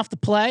healthy enough to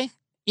play?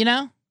 He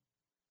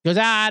goes,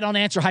 I don't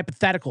answer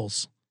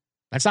hypotheticals.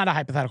 That's not a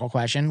hypothetical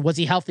question. Was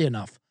he healthy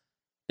enough?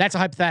 That's a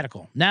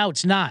hypothetical. No,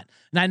 it's not.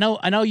 And I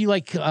know you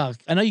I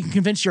know you can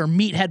convince your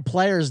meathead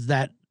players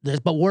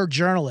but we're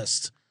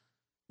journalists.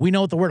 We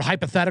know what the word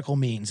hypothetical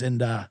means,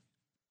 and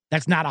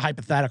that's not a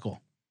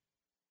hypothetical.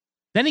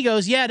 Then he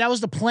goes, yeah, that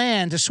was the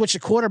plan to switch the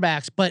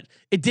quarterbacks, but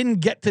it didn't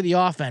get to the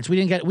offense. We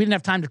didn't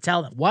have time to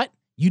tell them. What?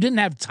 You didn't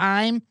have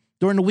time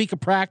during the week of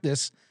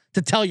practice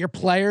to tell your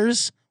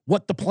players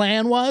what the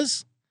plan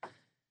was?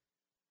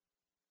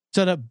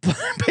 So the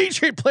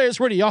Patriot players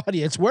were the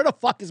audience. Where the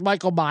fuck is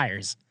Michael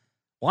Myers?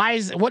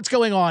 What's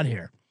going on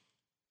here?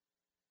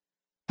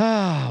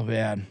 Oh,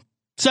 man.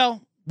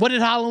 So what did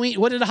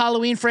the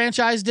Halloween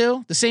franchise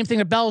do? The same thing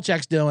that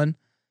Belichick's doing.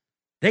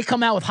 They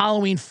come out with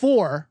Halloween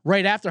 4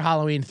 right after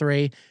Halloween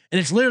 3, and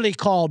it's literally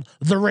called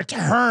The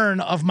Return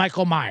of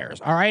Michael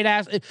Myers. All right,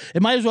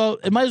 it might as well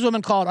have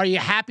been called Are You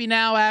Happy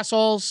Now,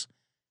 Assholes?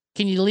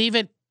 Can you leave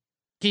it?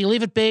 Can you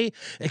leave it be?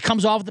 It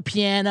comes off with the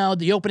piano.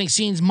 The opening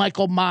scene's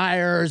Michael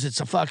Myers.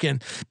 It's a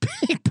fucking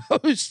big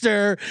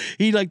poster.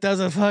 He does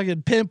a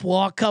fucking pimp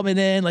walk coming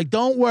in.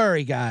 Don't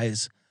worry,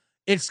 guys.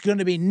 It's going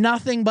to be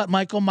nothing but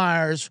Michael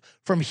Myers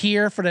from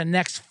here for the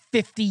next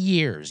 50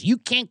 years. You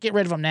can't get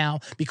rid of him now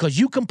because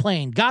you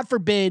complain. God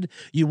forbid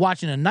you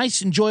watching a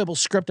nice, enjoyable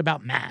script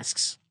about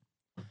masks.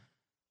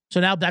 So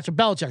now that's what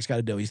Belichick's got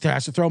to do. He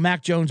has to throw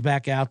Mac Jones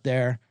back out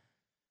there.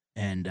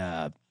 And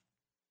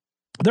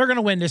they're going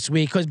to win this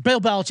week because Bill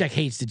Belichick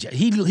hates the Jets.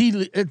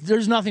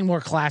 There's nothing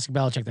more classic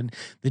Belichick than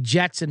the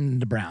Jets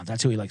and the Browns.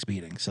 That's who he likes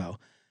beating. So,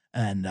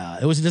 and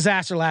it was a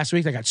disaster last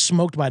week. They got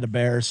smoked by the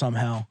Bears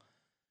somehow.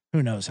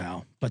 Who knows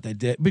how? But they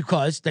did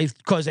because they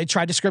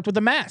tried to script with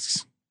the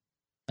masks.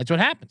 That's what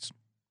happens.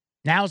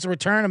 Now it's the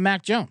return of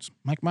Mac Jones,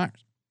 Mike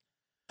Myers.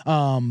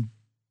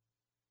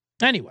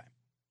 Anyway,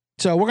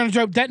 so we're going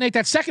to detonate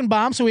that second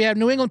bomb. So we have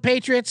New England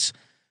Patriots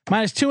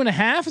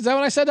 -2.5. Is that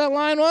what I said that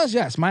line was?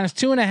 Yes,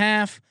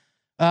 -2.5.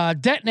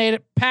 Detonate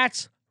it.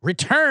 Pats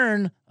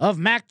return of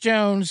Mac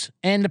Jones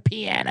and the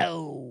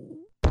piano.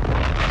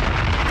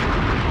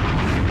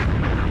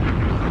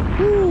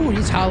 Ooh,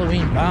 these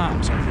Halloween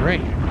bombs are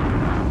great.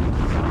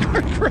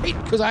 They're great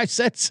because I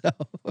said so.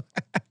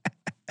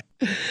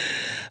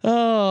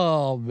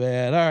 Oh,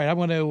 man. All right, I'm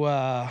going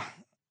to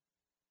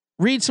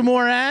read some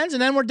more ads,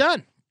 and then we're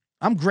done.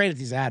 I'm great at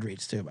these ad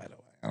reads, too, by the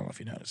way. I don't know if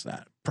you noticed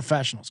that.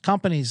 Professionals,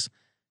 companies,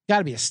 got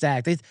to be a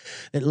stack.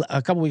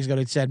 A couple weeks ago,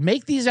 they said,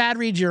 make these ad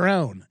reads your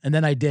own. And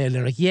then I did.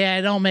 They're like,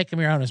 yeah, don't make them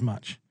your own as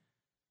much.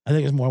 I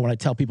think it's more when I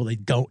tell people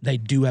they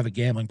do have a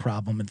gambling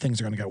problem and things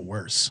are going to get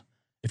worse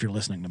if you're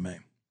listening to me.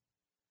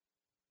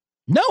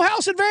 No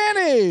House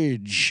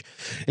Advantage.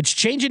 It's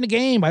changing the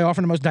game by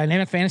offering the most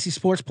dynamic fantasy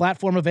sports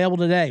platform available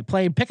today.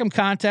 Play pick'em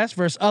contests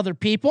versus other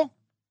people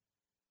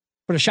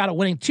for the shot at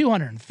winning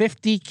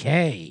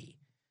 $250K.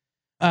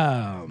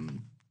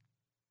 And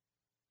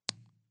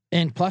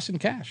plus in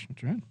cash.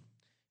 That's right.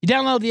 You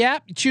download the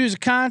app, you choose a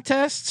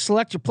contest,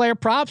 select your player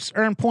props,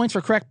 earn points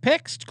for correct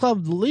picks,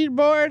 club the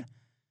leaderboard,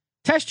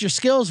 test your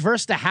skills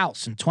versus the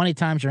house, and 20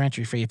 times your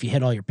entry fee if you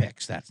hit all your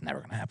picks. That's never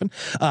going to happen.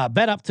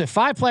 Bet up to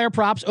 5 player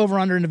props over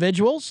under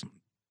individuals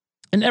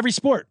in every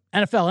sport: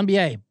 NFL,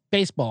 NBA,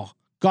 baseball,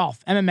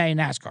 golf, MMA,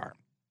 NASCAR.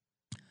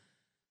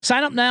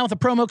 Sign up now with the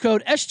promo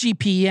code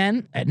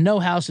SGPN at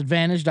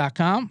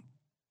nohouseadvantage.com.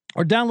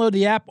 or download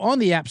the app on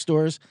the app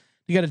stores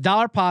to get a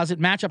 $1 deposit,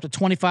 match up to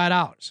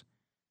 $25.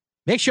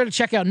 Make sure to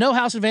check out No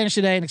House Advantage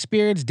today and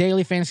experience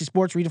daily fantasy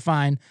sports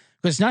redefined,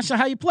 because it's not just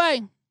how you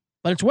play,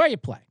 but it's where you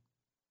play.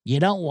 You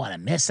don't want to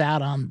miss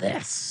out on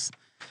this.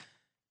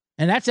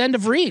 And that's end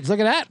of reads. Look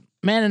at that.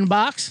 Man in the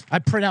box. I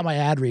print out my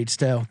ad reads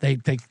too. They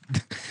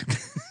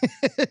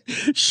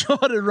Sean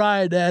and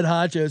Ryan, Ed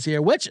Honchos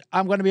here, which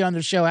I'm going to be on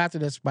the show after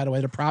this, by the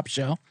way, the prop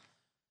show.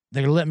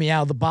 They're going to let me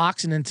out of the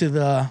box and into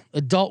the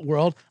adult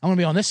world. I'm going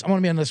to be on this. I'm going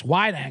to be on this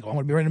wide angle. I'm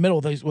going to be right in the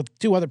middle with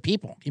two other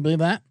people. Can you believe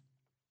that?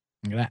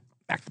 Look at that.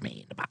 Back to me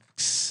in the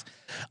box.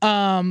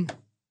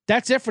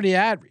 That's it for the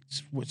ad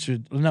reads, which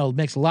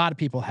makes a lot of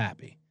people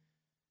happy.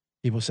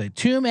 People say,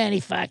 too many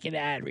fucking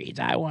ad reads.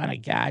 I want a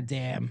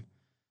goddamn.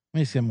 Let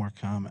me see more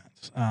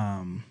comments.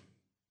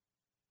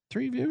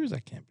 3 viewers?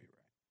 That can't be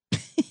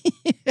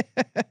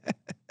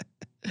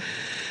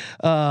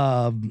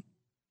right.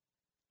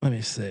 Let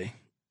me see.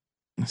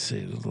 Let's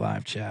see the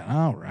live chat.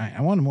 All right.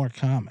 I wanted more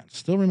comments.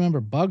 Still remember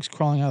Bugs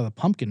crawling out of the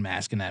pumpkin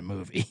mask in that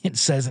movie. It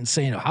says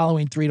Insano.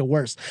 Halloween 3 the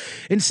worst.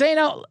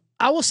 Insano,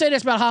 I will say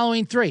this about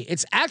Halloween 3.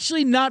 It's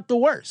actually not the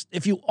worst.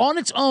 If you on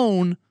its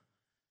own,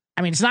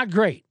 I mean, it's not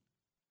great.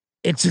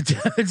 It's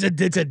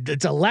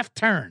a left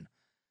turn.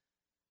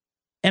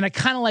 And I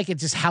kind of like it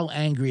just how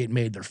angry it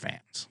made their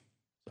fans.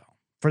 So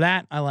for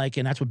that, I like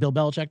it. And that's what Bill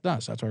Belichick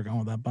does. That's where we're going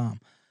with that bomb.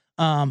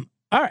 All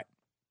right.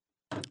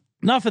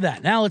 Enough of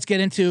that. Now let's get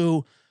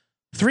into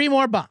 3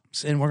 more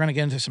bombs. And we're going to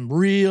get into some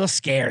real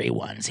scary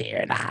ones here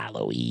in the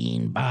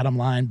Halloween Bottom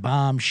Line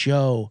Bomb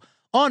Show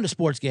on the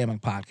Sports Gambling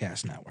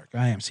Podcast Network.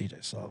 I am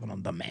CJ Sullivan.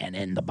 I'm the man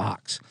in the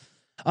box.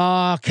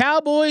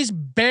 Cowboys,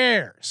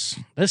 Bears.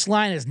 This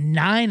line is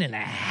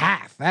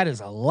 9.5. That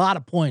is a lot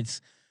of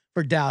points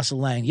for Dallas and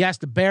Lang. Yes,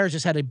 the Bears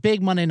just had a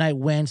big Monday night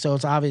win, so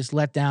it's obvious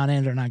letdown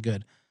and they're not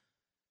good.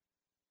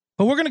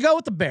 But we're going to go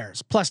with the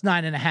Bears plus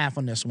 9.5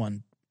 on this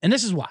one. And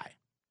this is why.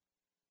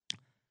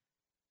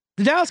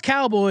 The Dallas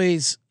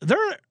Cowboys,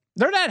 they're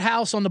that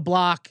house on the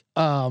block.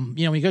 When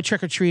you go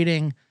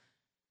trick-or-treating,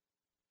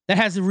 that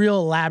has the real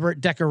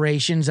elaborate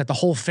decorations that the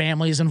whole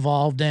family is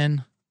involved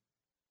in.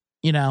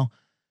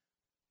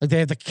 Like they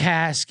have the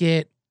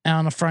casket out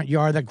in the front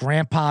yard that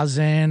grandpa's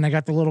in. They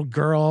got the little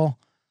girl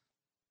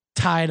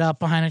tied up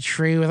behind a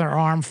tree with her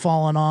arm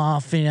falling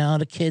off,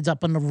 the kids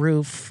up on the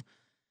roof.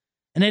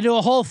 And they do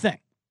a whole thing.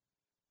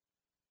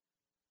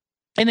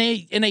 And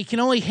they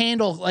can only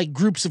handle like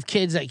groups of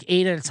kids like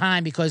 8 at a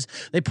time because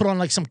they put on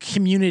like some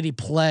community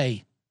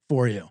play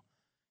for you.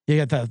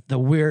 You got the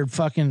weird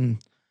fucking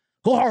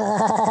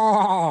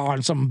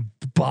and some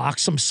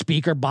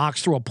speaker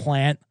box through a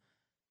plant.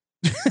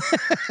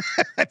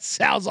 That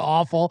sounds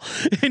awful.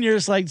 And you're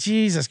just like,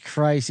 Jesus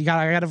Christ, I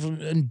gotta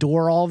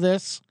endure all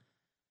this.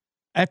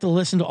 I have to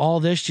listen to all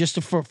this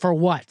just for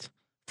what?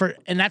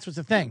 And that's what's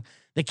the thing.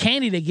 The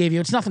candy they gave you,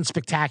 it's nothing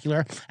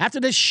spectacular. After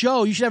this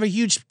show, you should have a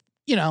huge,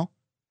 I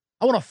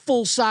want a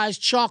full-size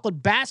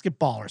chocolate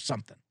basketball or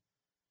something.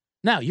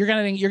 No, you're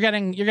getting,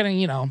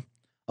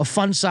 a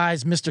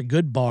fun-size Mr.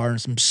 Goodbar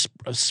and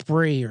some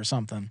Spree or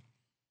something.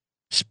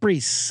 Spree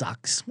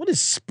sucks. What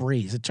is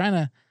Spree? Is it trying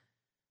to?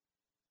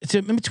 It's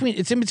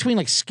in between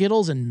like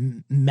Skittles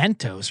and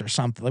Mentos or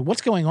something. Like, what's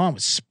going on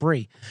with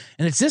Spree?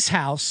 And it's this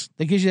house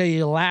that gives you the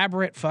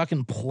elaborate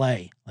fucking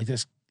play like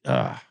this.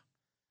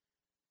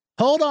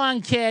 Hold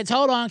on, kids.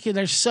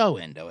 They're so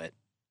into it.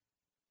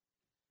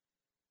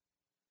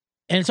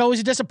 And it's always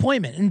a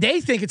disappointment. And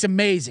they think it's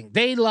amazing.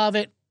 They love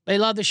it. They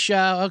love the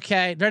show.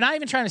 Okay. They're not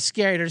even trying to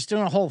scare you. They're just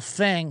doing a whole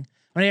thing.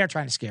 Well, they are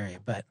trying to scare you,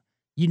 but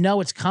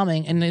it's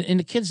coming. And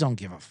the kids don't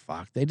give a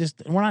fuck.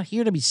 We're not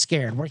here to be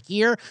scared. We're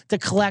here to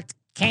collect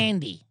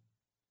candy.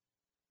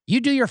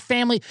 You do your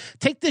family.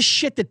 Take this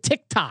shit to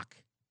TikTok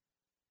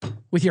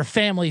with your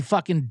family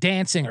fucking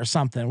dancing or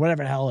something,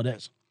 whatever the hell it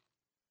is.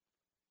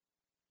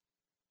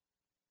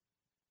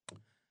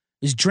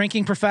 Is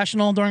drinking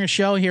professional during a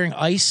show, hearing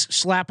ice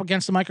slap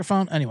against the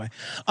microphone? Anyway,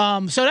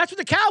 so that's what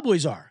the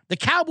Cowboys are. The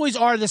Cowboys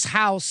are this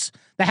house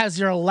that has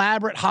their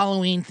elaborate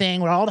Halloween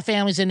thing where all the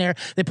families in there.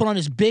 They put on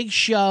this big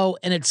show,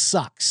 and it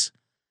sucks.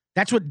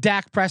 That's what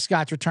Dak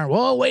Prescott's return.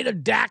 Whoa, wait till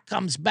Dak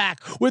comes back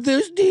with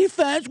this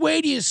defense.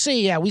 Wait till you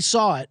see. Yeah, we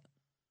saw it.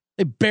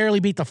 They barely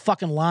beat the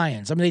fucking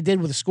Lions. I mean, they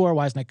did with the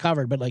score-wise, and they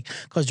covered, but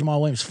because Jamal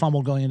Williams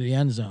fumbled going into the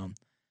end zone.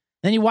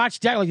 Then you watch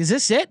Dak, is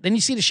this it? Then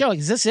you see the show,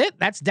 is this it?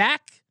 That's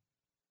Dak?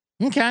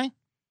 Okay.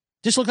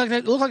 Just look like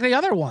the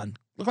other one.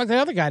 Look like the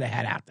other guy they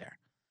had out there.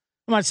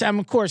 I'm not saying,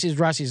 of course, he's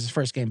Rusty's his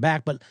first game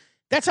back, but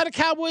that's how the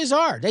Cowboys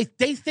are. They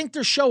think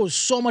their show is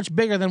so much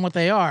bigger than what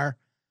they are.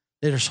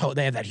 They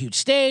have that huge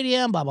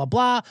stadium, blah, blah,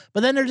 blah. But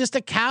then they're just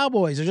the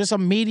Cowboys. They're just a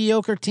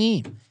mediocre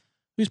team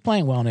who's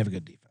playing well and they have a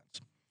good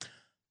defense.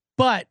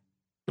 But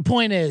the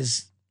point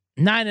is,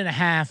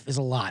 9.5 is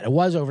a lot. It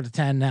was over to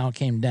 10. Now it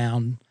came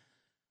down.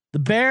 The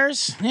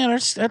Bears,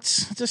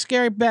 that's a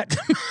scary bet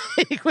to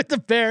make with the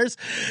Bears.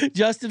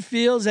 Justin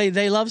Fields,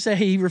 they love say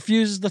he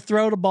refuses to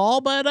throw the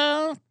ball,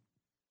 but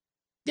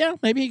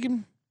maybe he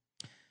can.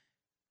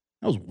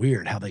 That was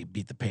weird how they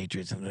beat the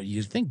Patriots. And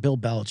you'd think Bill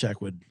Belichick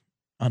would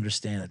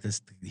understand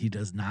that he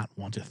does not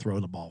want to throw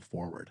the ball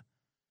forward.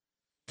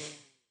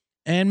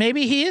 And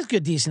maybe he is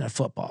good, decent at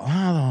football.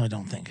 Although I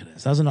don't think it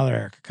is. That was another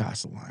Eric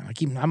Acosta line.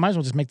 I might as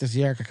well just make this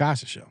the Eric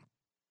Acosta show,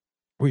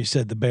 where you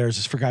said the Bears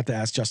just forgot to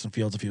ask Justin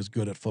Fields if he was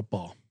good at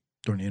football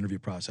during the interview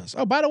process.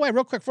 Oh, by the way,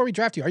 real quick before we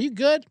draft you, are you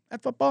good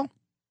at football?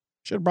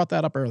 Should have brought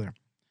that up earlier.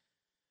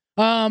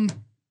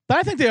 But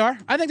I think they are.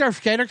 I think they're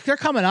okay. They're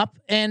coming up,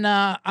 and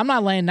I'm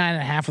not laying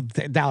 9.5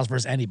 with Dallas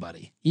versus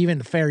anybody, even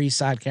the Fair East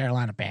Side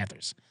Carolina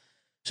Panthers.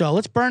 So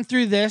let's burn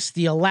through this,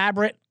 the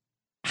elaborate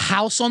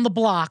house on the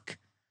block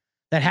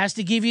that has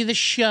to give you the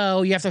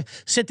show. You have to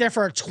sit there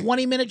for a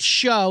 20-minute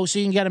show so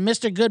you can get a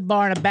Mr.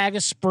 Goodbar and a bag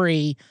of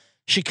Spree.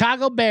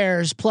 Chicago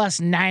Bears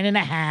plus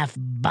 9.5.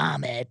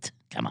 Bomb it.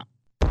 Come on.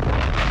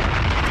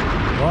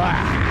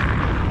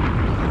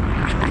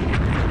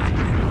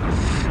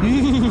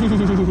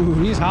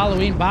 These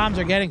Halloween bombs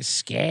are getting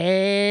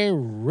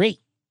scary.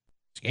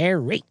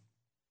 Scary.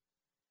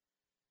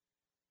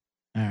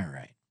 All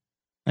right.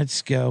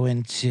 Let's go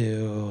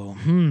into,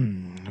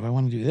 do I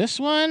want to do this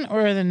one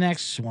or the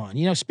next one?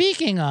 You know,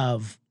 speaking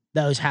of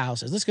those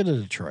houses, let's go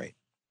to Detroit,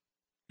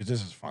 because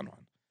this is a fun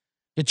one.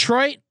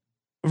 Detroit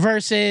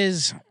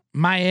versus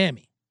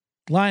Miami.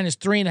 Line is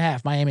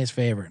 3.5. Miami is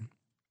favored.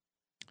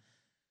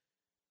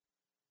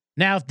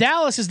 Now, if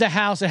Dallas is the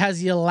house that has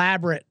the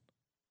elaborate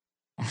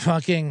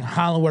fucking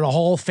Halloween where the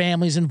whole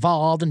family's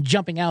involved and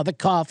jumping out of the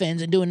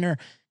coffins and doing their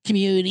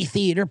community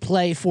theater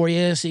play for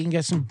you so you can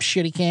get some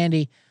shitty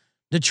candy,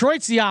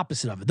 Detroit's the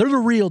opposite of it. They're the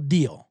real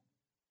deal.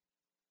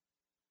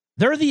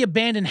 They're the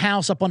abandoned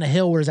house up on the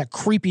hill where there's that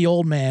creepy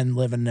old man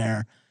living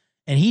there,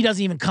 and he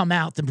doesn't even come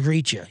out to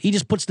greet you. He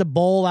just puts the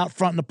bowl out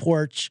front on the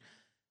porch,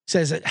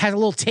 says it has a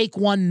little take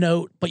one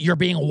note, but you're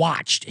being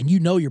watched, and you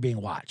know you're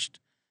being watched.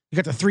 You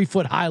got the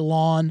 3-foot-high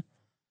lawn.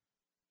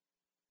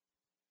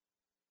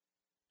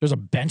 There's a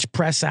bench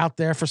press out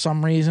there for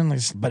some reason,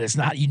 but it's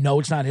not, you know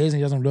it's not his, and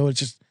he doesn't know it's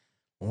just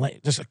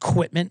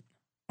equipment.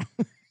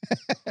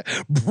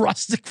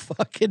 Rustic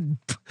fucking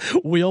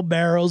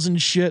wheelbarrows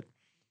and shit.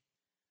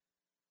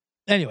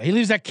 Anyway, he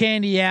leaves that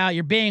candy out.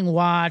 You're being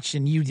watched,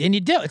 and you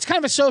do. It's kind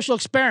of a social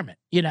experiment,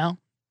 you know.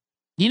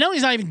 You know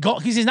he's not even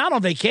he's not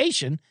on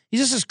vacation.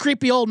 He's just this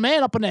creepy old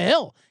man up on the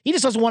hill. He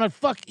just doesn't want to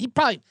fuck. He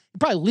probably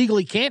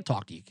legally can't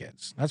talk to you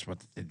kids. That's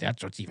what's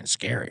even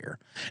scarier.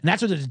 And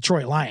that's what the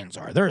Detroit Lions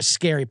are. They're a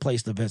scary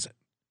place to visit.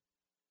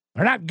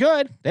 They're not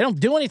good. They don't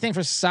do anything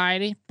for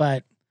society,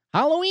 but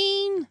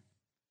Halloween,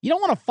 you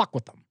don't want to fuck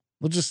with them.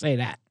 We'll just say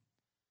that.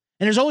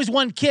 And there's always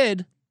one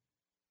kid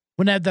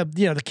when they have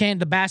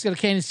the basket of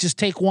candies, just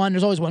take one.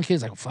 There's always one kid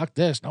who's like, fuck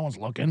this. No one's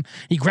looking.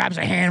 He grabs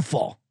a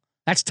handful.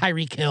 That's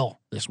Tyreek Hill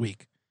this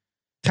week.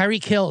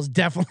 Tyreek Hill is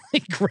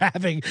definitely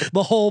grabbing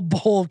the whole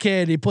bowl of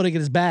candy, putting it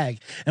in his bag.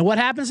 And what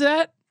happens to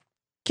that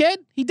kid?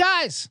 He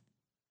dies.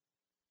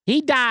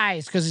 He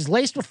dies because he's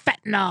laced with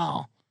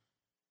fentanyl.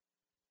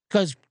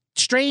 Because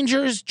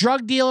strangers,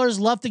 drug dealers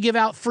love to give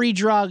out free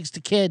drugs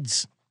to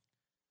kids.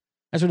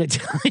 That's what they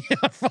tell you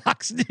on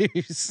Fox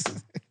News.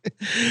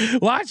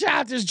 Watch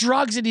out, there's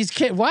drugs in these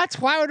kids. What?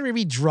 Why would there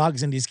be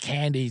drugs in these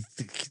candies?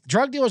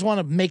 Drug dealers want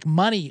to make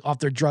money off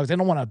their drugs. They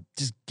don't want to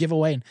just give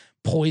away and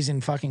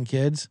poison fucking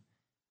kids.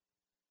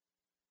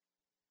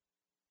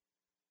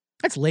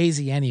 That's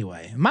lazy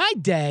anyway. In my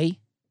day,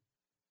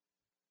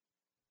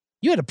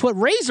 you had to put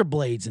razor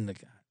blades in the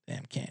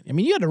goddamn candy. I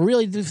mean, you had to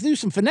really do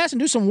some finesse and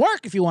do some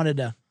work if you wanted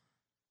to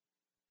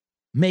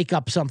make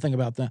up something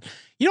about that.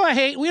 You know what I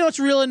hate? You know what's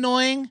real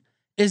annoying?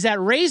 Is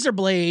that razor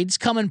blades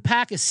come in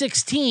pack of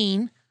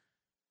 16,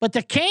 but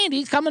the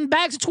candies come in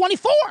bags of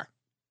 24.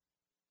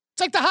 It's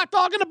like the hot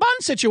dog in a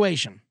bun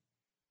situation.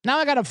 Now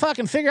I got to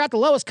fucking figure out the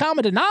lowest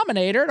common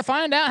denominator to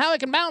find out how I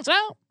can balance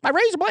out my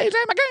razor blades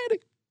and my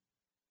candy.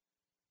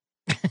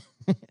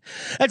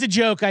 That's a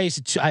joke I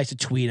used to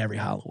tweet every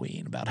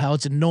Halloween about how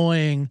it's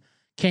annoying.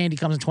 Candy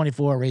comes in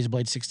 24, razor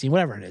blade 16,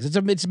 whatever it is.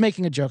 It's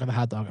making a joke of the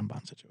hot dog and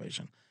bun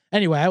situation.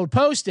 Anyway, I would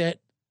post it.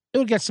 It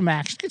would get some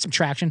action, get some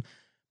traction.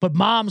 But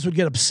moms would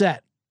get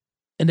upset,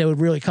 and they would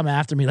really come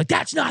after me like,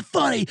 that's not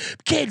funny.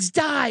 Kids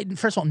died. And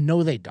first of all,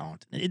 no, they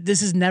don't.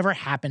 This has never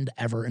happened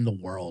ever in the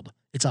world.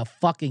 It's a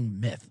fucking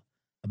myth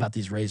about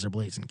these razor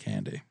blades and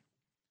candy.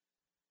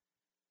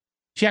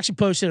 She actually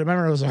posted, I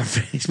remember it was on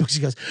Facebook. She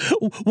goes,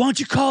 why don't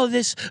you call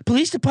this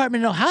police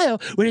department in Ohio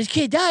where this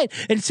kid died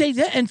and say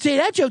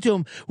that joke to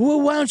him? Well,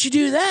 why don't you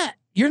do that?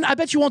 I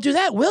bet you won't do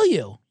that, will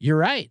you? You're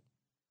right.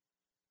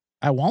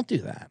 I won't do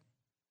that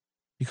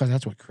because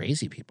that's what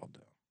crazy people do.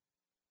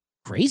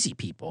 Crazy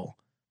people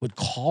would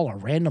call a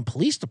random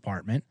police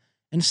department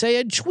and say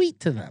a tweet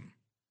to them.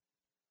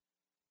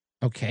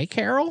 Okay,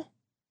 Carol,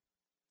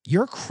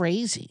 you're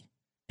crazy,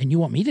 and you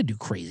want me to do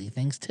crazy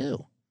things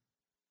too.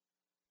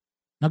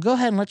 Now go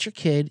ahead and let your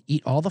kid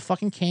eat all the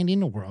fucking candy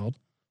in the world,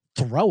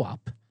 throw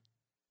up.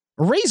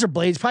 A razor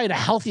blade is probably the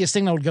healthiest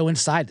thing that would go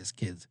inside this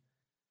kid.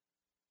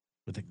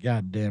 With the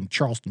goddamn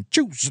Charleston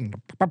juice and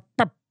the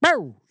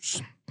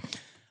peppers.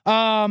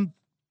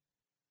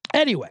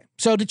 Anyway,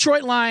 so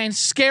Detroit Lions,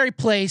 scary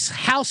place,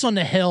 house on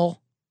the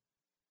hill,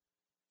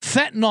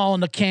 fentanyl in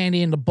the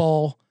candy in the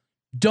bowl.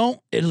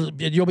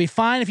 You'll be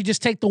fine if you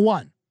just take the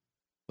one.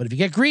 But if you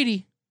get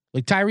greedy,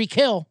 like Tyreek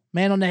Hill,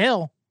 man on the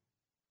hill,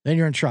 then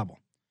you're in trouble.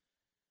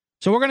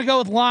 So we're going to go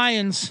with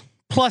Lions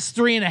plus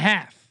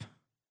 3.5.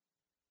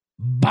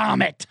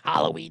 Bomb it,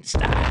 Halloween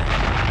style.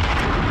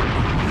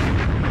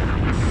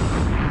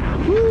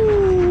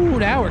 Woo,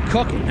 now we're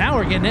cooking. Now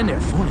we're getting in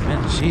there. 40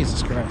 minutes.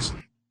 Jesus Christ.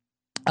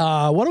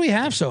 What do we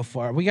have so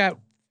far? We got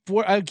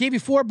 4. I gave you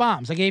 4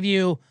 bombs. I gave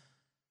you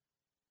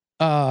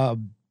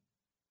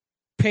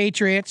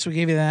Patriots. We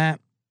gave you that.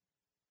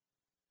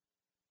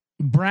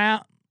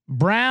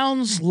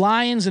 Browns,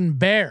 Lions, and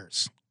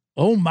Bears.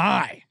 Oh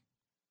my.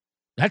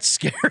 That's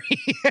scary.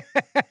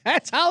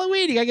 That's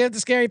Halloween. You gotta get the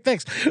scary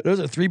picks. Those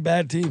are 3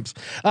 bad teams.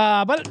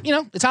 But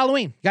it's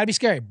Halloween. Gotta be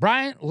scary.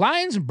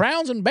 Lions,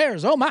 Browns, and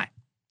Bears. Oh my.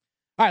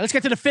 All right, let's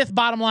get to the 5th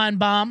bottom line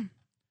bomb.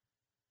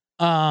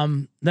 Then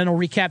I'll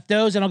recap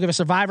those, and I'll give a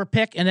survivor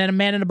pick, and then a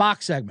man in the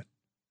box segment.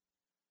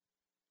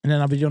 And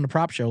then I'll be doing the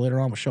prop show later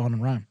on with Sean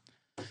and Ryan.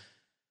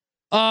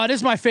 This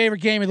is my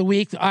favorite game of the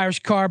week, the Irish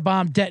Car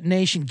Bomb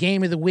Detonation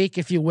game of the week,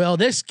 if you will.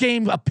 This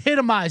game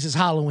epitomizes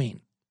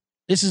Halloween.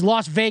 This is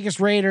Las Vegas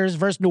Raiders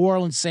versus New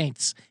Orleans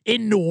Saints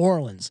in New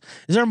Orleans.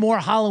 Is there a more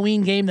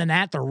Halloween game than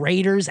that? The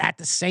Raiders at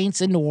the Saints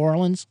in New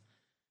Orleans.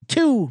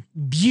 2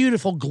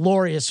 beautiful,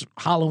 glorious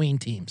Halloween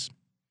teams.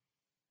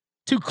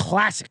 2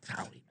 classic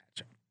Halloween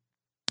matchups.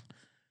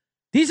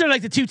 These are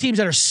like the 2 teams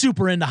that are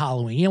super into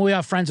Halloween. We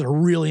have friends that are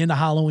really into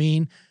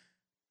Halloween.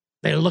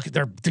 They look at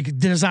they're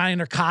designing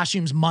their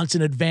costumes months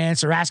in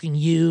advance. They're asking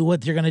you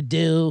what you're going to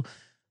do.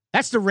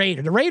 That's the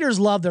Raiders. The Raiders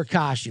love their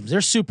costumes.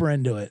 They're super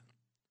into it.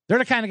 They're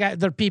the kind of guy,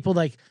 they're people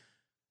like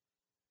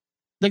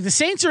the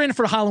Saints are in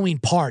for Halloween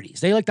parties.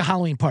 They like the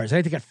Halloween parties. They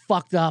like to get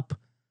fucked up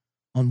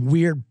on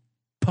weird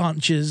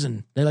punches,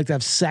 and they like to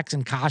have sex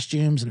and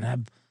costumes and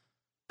have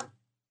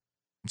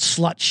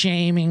slut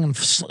shaming and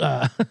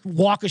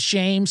walk of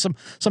shame. Some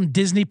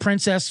Disney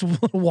princess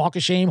walk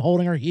of shame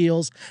holding her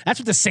heels. That's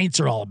what the Saints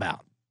are all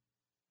about.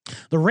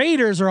 The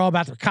Raiders are all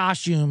about their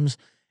costumes.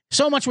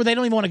 So much where they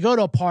don't even want to go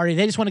to a party.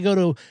 They just want to go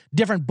to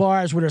different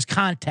bars where there's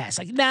contests.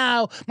 Like,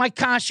 no, my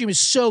costume is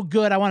so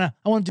good. I want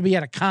it to be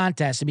at a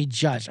contest to be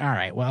judged. All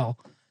right, well,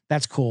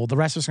 that's cool. The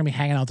rest of us are going to be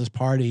hanging out at this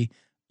party,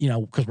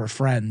 because we're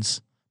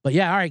friends. But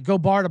yeah, all right, go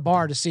bar to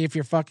bar to see if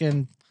your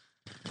fucking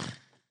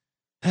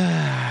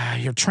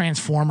your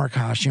Transformer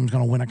costume is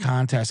going to win a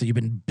contest that you've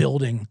been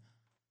building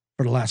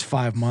for the last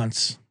 5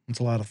 months. It's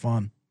a lot of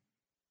fun.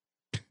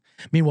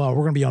 Meanwhile,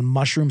 we're going to be on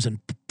mushrooms and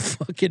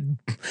fucking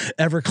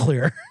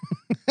Everclear.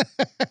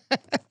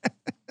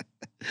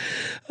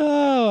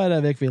 Oh,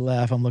 that makes me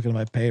laugh. I'm looking at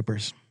my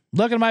papers.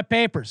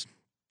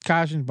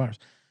 Caution bars.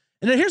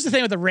 And then here's the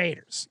thing with the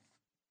Raiders.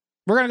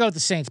 We're going to go with the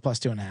Saints plus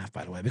 2.5,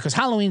 by the way, because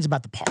Halloween's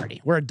about the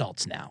party. We're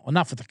adults now.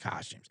 Enough with the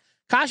costumes.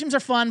 Costumes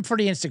are fun for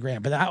the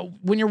Instagram, but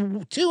when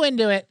you're too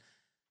into it,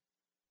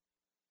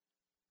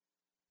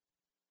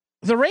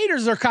 the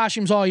Raiders are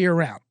costumes all year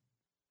round.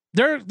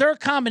 They're a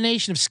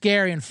combination of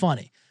scary and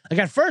funny. Like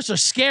at first they're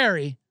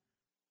scary,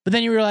 but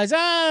then you realize,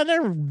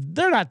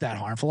 they're not that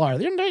harmful, are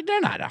they?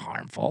 They're not that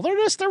harmful. They're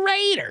just the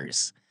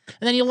Raiders.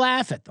 And then you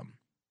laugh at them.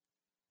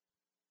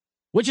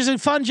 Which is a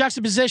fun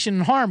juxtaposition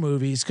in horror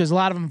movies, because a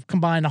lot of them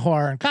combine the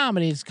horror and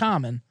comedy. It's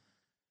common.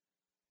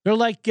 They're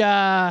like,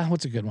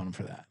 what's a good one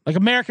for that? Like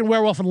American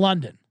Werewolf in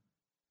London.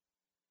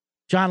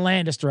 John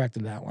Landis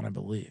directed that one, I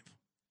believe.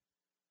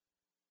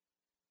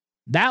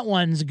 That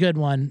one's a good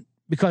one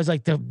because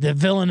like the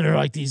villain are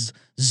like these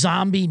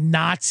zombie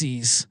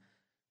Nazis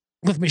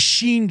with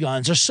machine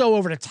guns. They're so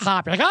over the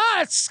top. You're like,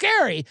 it's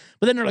scary.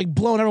 But then they're like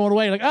blowing everyone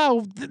away. Like,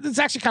 it's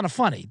actually kind of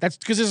funny. That's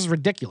because this is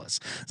ridiculous.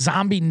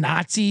 Zombie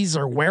Nazis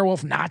or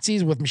werewolf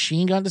Nazis with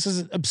machine guns. This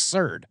is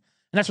absurd.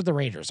 And that's what the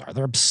Raiders are.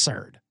 They're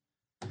absurd.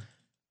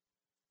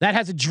 That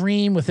has a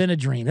dream within a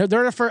dream. They're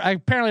the first,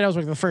 apparently that was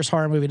like the first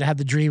horror movie to have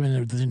the dream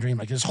within the dream.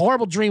 Like this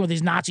horrible dream with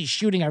these Nazis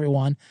shooting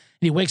everyone. And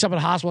he wakes up in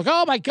a hospital like,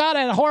 oh my God,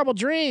 I had a horrible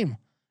dream.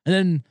 And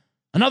then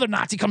another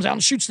Nazi comes out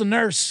and shoots the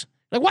nurse.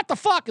 Like, what the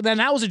fuck? And then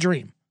that was a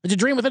dream. It's a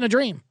dream within a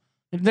dream.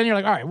 And then you're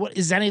like, all right, what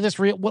is any of this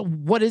real?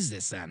 What is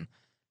this then?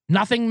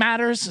 Nothing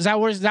matters? Is that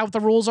what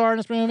the rules are in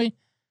this movie?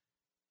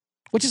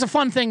 Which is a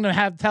fun thing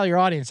to tell your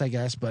audience, I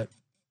guess. But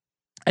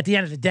at the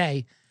end of the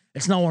day,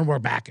 it's no one we're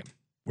backing.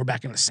 We're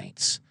backing the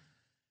Saints.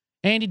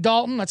 Andy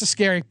Dalton, that's a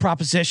scary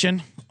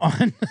proposition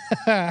on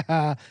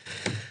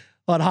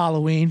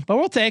Halloween, but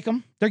we'll take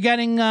them. They're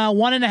getting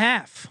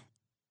 1.5.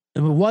 It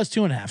was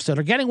 2.5, so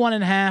they're getting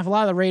 1.5. A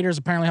lot of the Raiders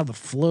apparently have the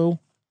flu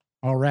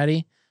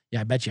already.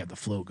 Yeah, I bet you have the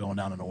flu going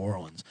down in New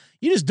Orleans.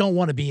 You just don't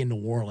want to be in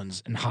New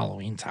Orleans in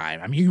Halloween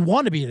time. I mean, you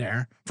want to be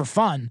there for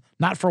fun,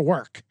 not for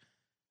work.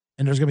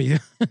 And there's going to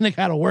be, they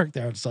got to work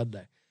there on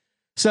Sunday.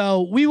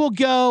 So we will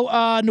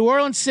go New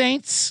Orleans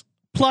Saints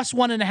plus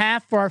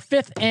 1.5 for our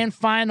 5th and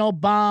final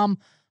bomb.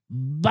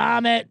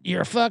 Bomb it,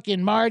 your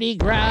fucking Mardi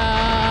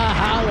Gras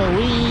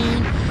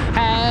Halloween.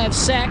 Have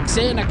sex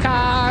in a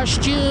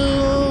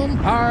costume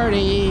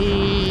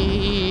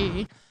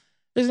party.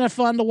 Isn't it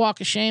fun to walk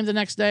of shame the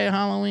next day of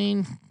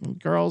Halloween?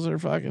 Girls are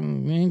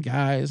fucking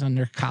guys in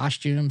their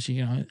costumes,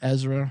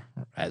 Ezra.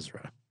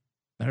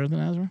 Better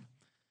than Ezra?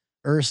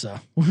 Ursa.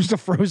 Who's the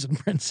frozen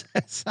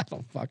princess? I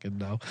don't fucking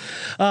know.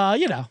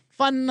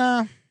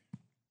 Fun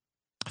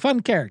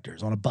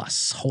characters on a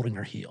bus holding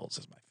her heels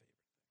is my favorite.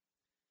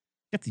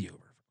 Get the Uber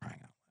for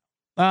crying out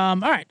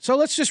loud. All right, so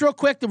let's just real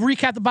quick to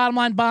recap the bottom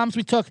line bombs.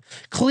 We took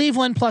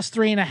Cleveland plus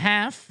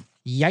 3.5.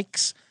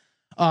 Yikes.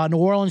 New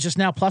Orleans just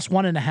now plus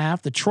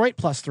 1.5. Detroit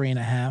plus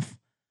 3.5.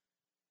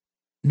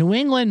 New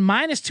England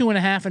minus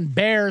 2.5 and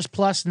Bears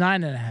plus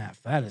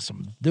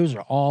 9.5. Those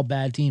are all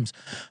bad teams.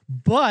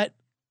 But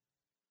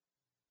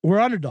we're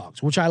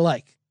underdogs, which I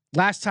like.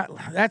 Last time,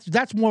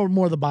 that's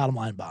more the bottom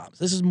line bombs.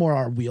 This is more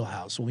our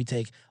wheelhouse when we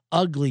take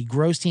ugly,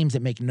 gross teams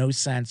that make no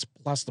sense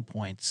plus the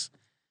points.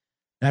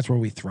 That's where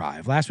we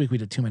thrive. Last week we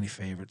did too many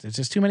favorites. It's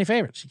just too many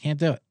favorites. You can't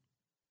do it.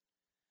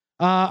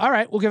 All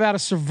right, we'll give out a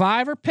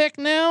survivor pick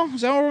now. Is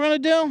that what we're going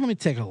to do? Let me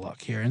take a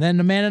look here. And then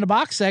the Man in the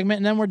Box segment,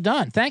 and then we're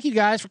done. Thank you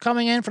guys for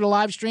coming in for the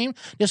live stream.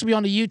 This will be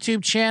on the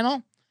YouTube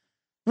channel.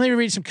 Let me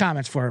read some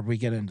comments before we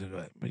get into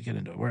it.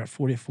 We're at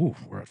 40.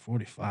 We're at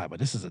 45, but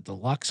this is a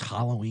deluxe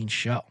Halloween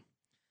show.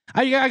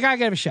 I gotta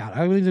give a shout.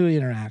 I'm going to do the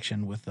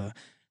interaction with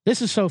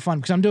this is so fun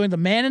because I'm doing the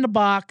Man in the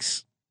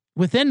Box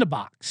within the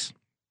box.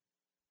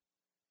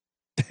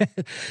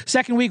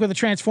 Second week with a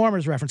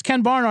Transformers reference.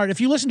 Ken Barnard,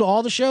 if you listen to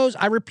all the shows,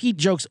 I repeat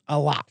jokes a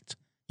lot.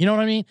 You know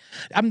what I mean?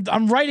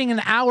 I'm writing an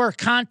hour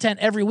content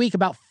every week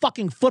about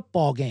fucking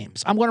football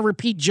games. I'm going to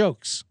repeat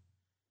jokes.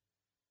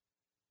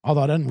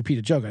 Although I didn't repeat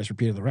a joke, I just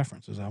repeated the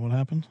reference. Is that what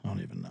happened? I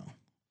don't even know.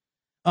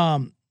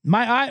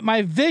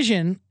 My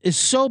vision is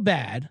so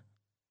bad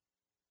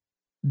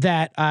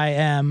that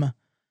I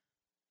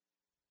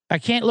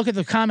can't look at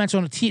the comments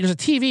on the TV. There's a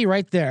TV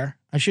right there.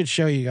 I should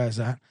show you guys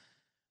that.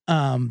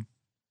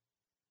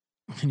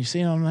 Can you see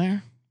it on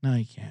there? No,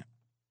 you can't.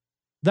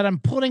 That I'm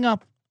putting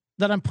up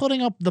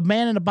the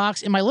Man in the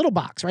Box in my little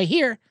box right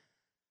here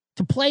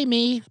to play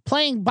me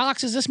playing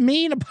boxes. This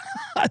me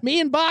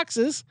in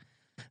boxes.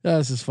 Oh,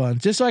 this is fun.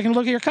 Just so I can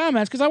look at your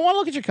comments because I want to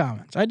look at your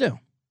comments. I do.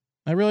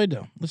 I really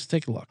do. Let's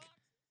take a look.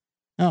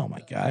 Oh my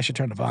God. I should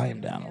turn the volume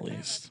down at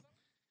least.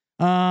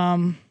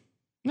 No,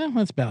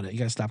 that's about it. You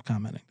got to stop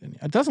commenting.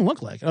 It doesn't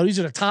look like it. Oh, these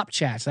are the top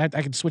chats. I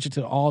can switch it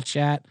to all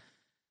chat.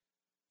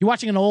 You're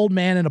watching an old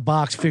man in a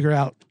box figure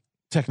out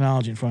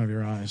technology in front of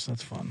your eyes.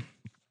 That's fun.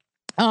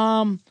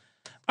 All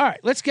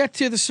right, let's get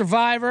to the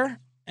Survivor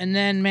and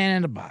then Man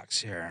in the Box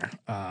here.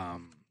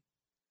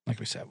 Like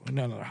we said, we're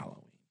another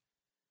Halloween.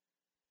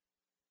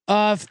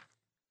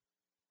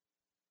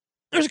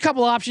 There's a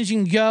couple options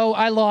you can go.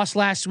 I lost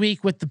last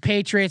week with the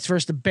Patriots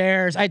versus the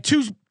Bears. I had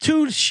two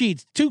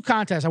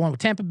contests. I went with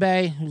Tampa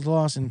Bay, who's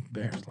lost, and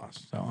Bears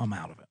lost. So I'm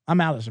out of it. I'm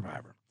out of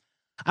Survivor.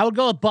 I would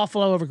go with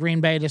Buffalo over Green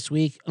Bay this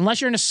week,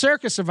 unless you're in a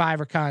Circus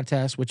Survivor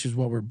contest, which is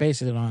what we're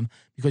basing it on,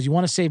 because you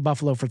want to save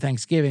Buffalo for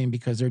Thanksgiving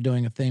because they're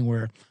doing a thing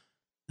where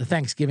the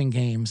Thanksgiving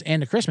games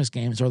and the Christmas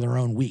games are their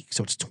own week.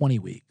 So it's 20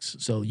 weeks.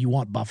 So you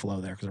want Buffalo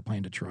there because they're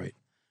playing Detroit.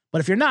 But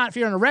if you're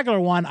in a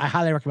regular one, I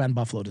highly recommend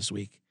Buffalo this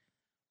week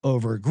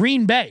over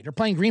Green Bay. They're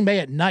playing Green Bay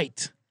at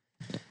night,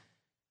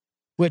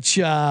 which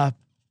the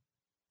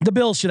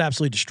Bills should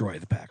absolutely destroy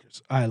the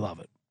Packers. I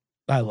love it.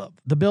 I love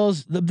the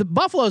Bills. The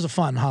Buffalo is a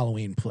fun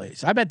Halloween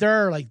place. I bet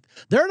they're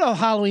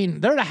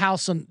the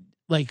house on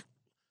like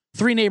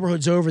 3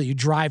 neighborhoods over that you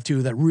drive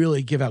to that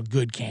really give out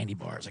good candy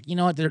bars. Like, you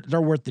know what?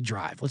 They're worth the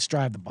drive. Let's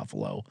drive to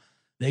Buffalo.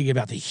 They give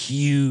out the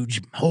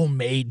huge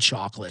homemade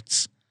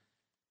chocolates.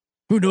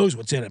 Who knows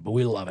what's in it, but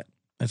we love it.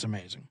 That's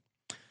amazing.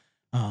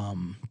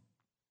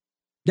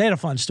 They had a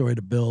fun story,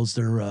 the Bills.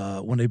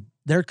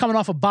 They're coming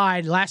off a bye.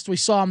 Last we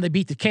saw them, they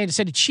beat the Kansas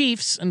City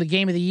Chiefs in the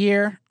game of the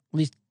year, at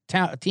least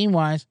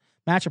team-wise,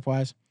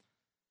 matchup-wise.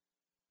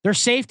 Their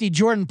safety,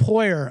 Jordan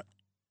Poyer,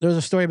 there was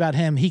a story about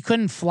him. He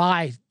couldn't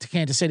fly to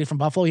Kansas City from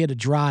Buffalo. He had to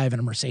drive in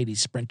a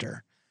Mercedes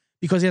Sprinter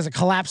because he has a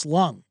collapsed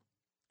lung,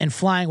 and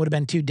flying would have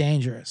been too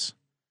dangerous.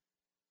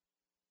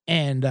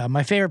 And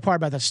my favorite part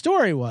about that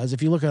story was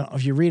if you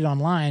read it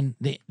online,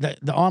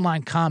 the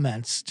online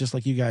comments, just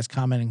like you guys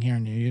commenting here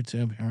on your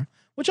YouTube here,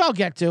 which I'll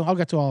get to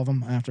all of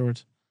them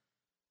afterwards.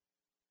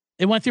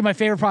 It went through my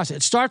favorite process.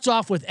 It starts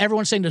off with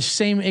everyone saying the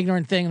same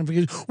ignorant thing, and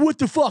because what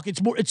the fuck?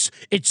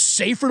 It's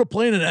safer to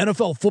play in an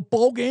NFL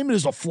football game than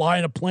to fly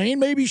in a plane.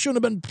 Maybe you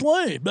shouldn't have been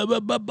playing. Blah, blah,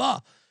 blah, blah.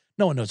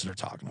 No one knows what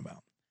they're talking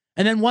about.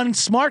 And then one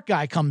smart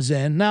guy comes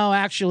in. No,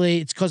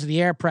 actually, it's because of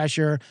the air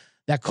pressure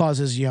that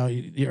causes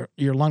your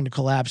lung to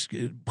collapse,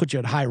 put you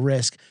at high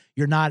risk.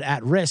 You're not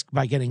at risk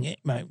by getting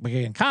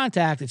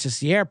contact. It's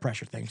just the air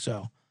pressure thing.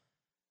 So,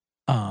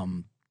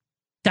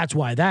 that's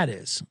why that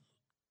is.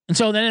 And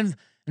so then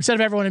instead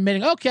of everyone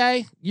admitting,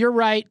 okay, you're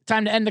right,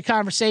 time to end the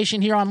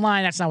conversation here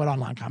online, that's not what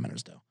online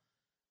commenters do.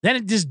 Then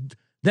it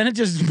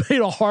just made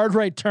a hard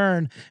right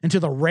turn into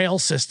the rail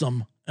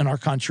system in our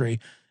country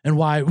and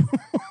why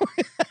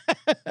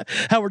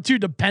how we're too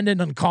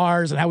dependent on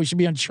cars and how we should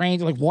be on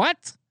trains. Like,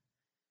 what?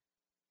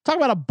 Talk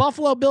about a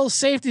Buffalo Bills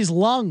safety's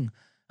lung.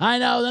 I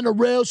know, then the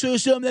rail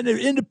system, then the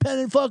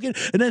independent fucking,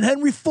 and then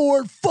Henry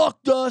Ford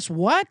fucked us.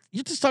 What?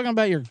 You're just talking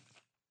about your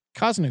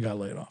cousin who got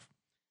laid off.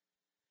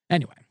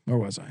 Anyway, where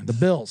was I? The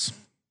Bills.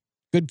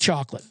 Good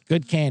chocolate,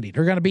 good candy.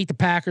 They're going to beat the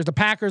Packers. The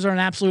Packers are an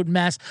absolute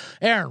mess.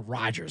 Aaron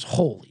Rodgers,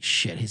 holy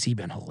shit, has he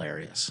been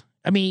hilarious.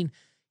 I mean,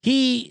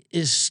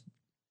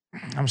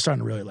 I'm starting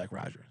to really like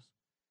Rodgers.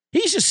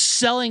 He's just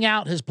selling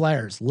out his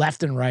players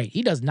left and right.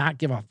 He does not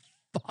give a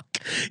fuck.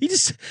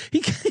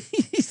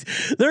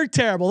 They're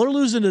terrible. They're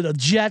losing to the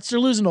Jets. They're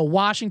losing to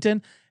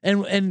Washington.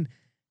 And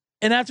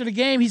after the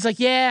game, he's like,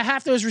 yeah,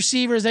 half those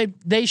receivers,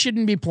 they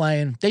shouldn't be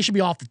playing. They should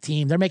be off the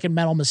team. They're making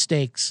mental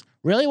mistakes.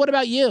 Really? What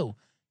about you?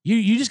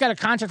 You just got a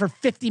contract for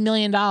 $50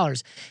 million.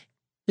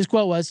 His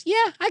quote was,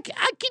 yeah, I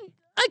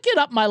can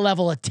up my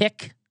level a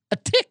tick. A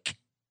tick.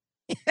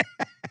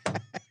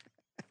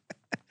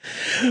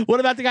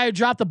 What about the guy who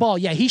dropped the ball?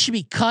 Yeah, he should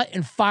be cut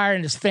and fired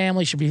and his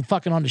family should be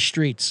fucking on the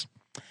streets.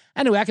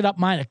 Anyway, I could up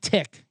mine a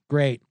tick.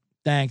 Great.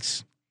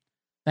 Thanks,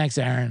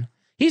 Aaron.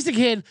 He's the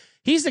kid.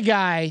 He's the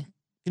guy.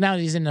 Now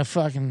he's in the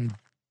fucking...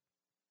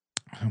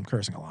 I'm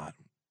cursing a lot.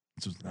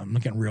 I'm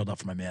getting reeled up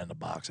for my man in the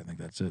box. I think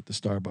that's it. The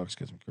Starbucks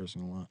gets me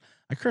cursing a lot.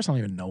 I curse. I don't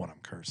even know what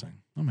I'm cursing.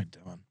 What am I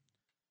doing?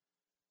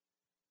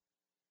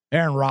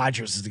 Aaron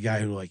Rodgers is the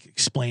guy who like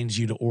explains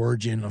you the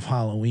origin of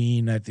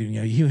Halloween. That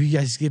he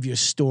guys give you a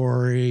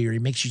story, or he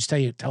makes you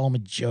tell him a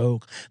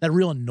joke. That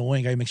real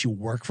annoying guy who makes you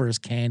work for his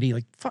candy.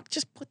 Like fuck,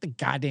 just put the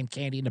goddamn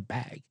candy in the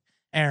bag,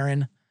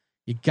 Aaron.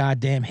 You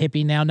goddamn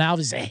hippie now. Now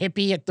he's a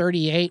hippie at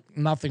 38.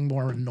 Nothing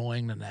more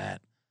annoying than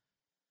that.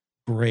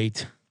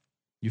 Great,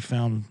 you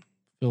found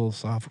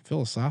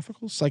philosophical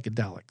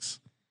psychedelics.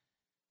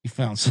 You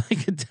found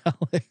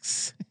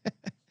psychedelics.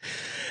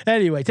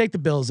 Anyway, take the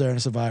Bills there in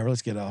Survivor.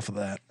 Let's get off of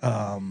that.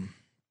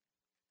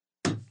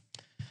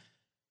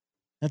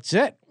 That's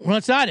it. Well,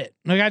 that's not it.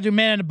 I got to do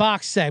Man in the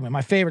Box segment,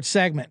 my favorite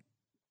segment.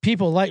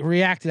 People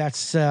react to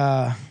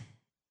that.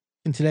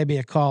 Can today be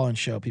a call-in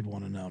show? People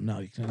want to know. No,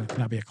 it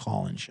cannot be a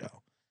call-in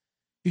show.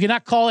 You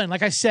cannot call in.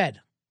 Like I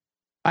said,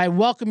 I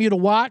welcome you to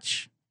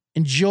watch,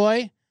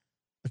 enjoy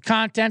the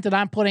content that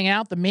I'm putting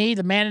out. The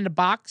Man in the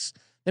Box,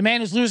 the man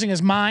who's losing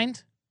his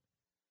mind.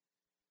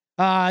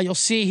 You'll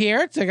see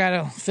here, I got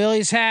a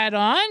Phillies hat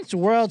on. It's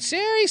World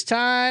Series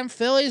time.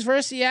 Phillies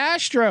versus the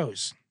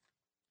Astros.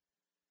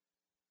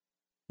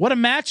 What a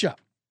matchup.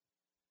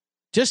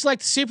 Just like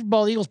the Super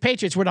Bowl, Eagles,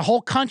 Patriots, where the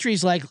whole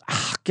country's like,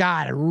 oh,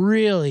 God, I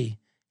really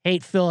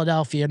hate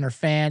Philadelphia and their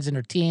fans and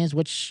their teams,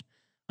 which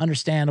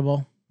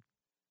understandable.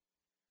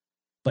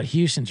 But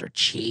Houston's are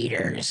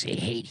cheaters. They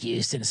hate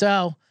Houston.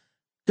 So,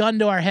 gun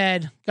to our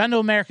head, gun to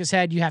America's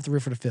head, you have to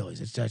root for the Phillies.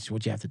 That's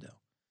what you have to do.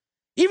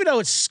 Even though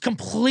it's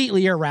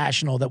completely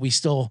irrational that we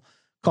still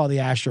call the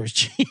Astros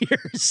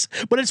cheaters,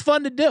 but it's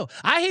fun to do.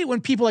 I hate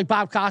when people like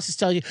Bob Costas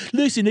tell you,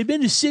 listen, they've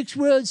been to 6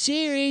 World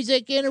Series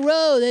like in a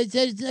row.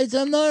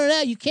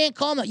 You can't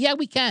call them. Yeah,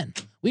 we can.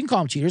 We can call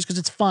them cheaters because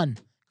it's fun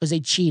because they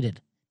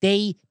cheated.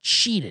 They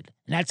cheated.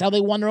 And that's how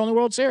they won their only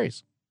World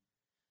Series.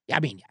 Yeah,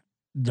 I mean,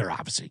 they're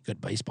obviously good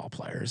baseball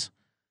players.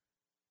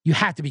 You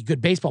have to be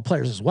good baseball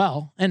players as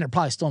well. And they're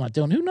probably still not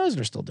doing. Who knows what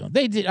they're still doing?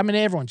 They did. I mean,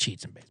 everyone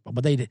cheats in baseball,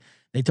 but they did.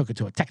 They took it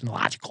to a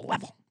technological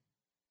level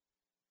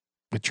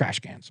with trash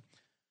cans.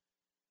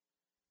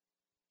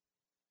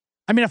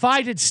 I mean, if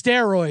I did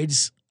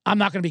steroids, I'm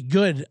not going to be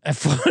good at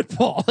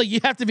football. You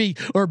have to be,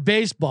 or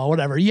baseball,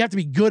 whatever. You have to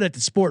be good at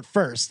the sport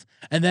first,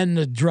 and then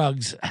the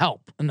drugs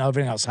help, and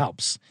everything else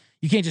helps.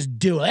 You can't just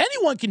do it.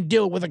 Anyone can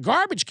do it with a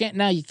garbage can.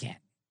 No, you can't.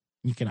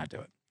 You cannot do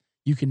it.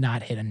 You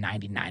cannot hit a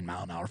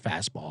 99-mile-an-hour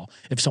fastball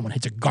if someone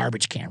hits a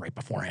garbage can right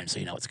beforehand, so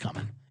you know it's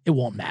coming. It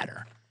won't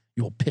matter.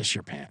 You will piss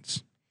your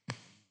pants.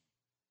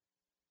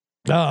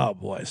 Oh,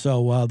 boy.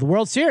 So the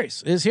World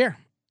Series is here.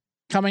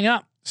 Coming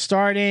up.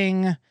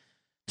 Starting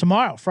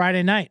tomorrow,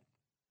 Friday night.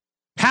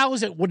 How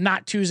is it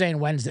not Tuesday and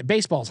Wednesday?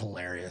 Baseball's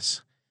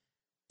hilarious.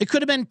 It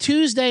could have been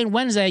Tuesday and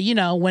Wednesday,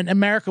 when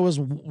America was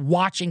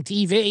watching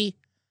TV.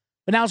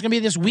 But now it's going to be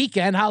this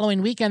weekend,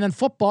 Halloween weekend, and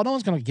football. No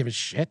one's going to give a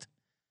shit.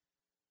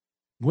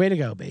 Way to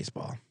go,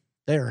 baseball.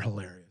 They're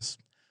hilarious.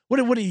 What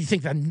do you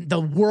think? The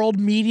world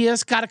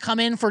media's got to come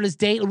in for this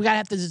date? We got to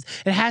have to.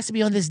 It has to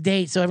be on this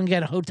date so everyone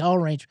can get a hotel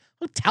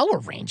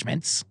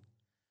arrangements.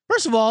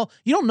 First of all,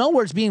 you don't know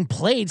where it's being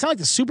played. It's not like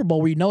the Super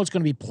Bowl where you know it's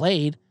going to be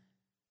played.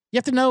 You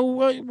have to know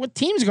what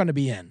team's going to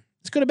be in.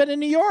 It's going to be in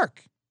New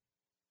York.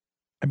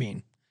 I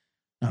mean,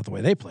 not the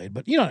way they played,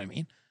 but you know what I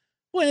mean.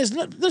 Well,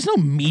 there's no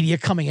media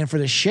coming in for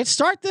this shit.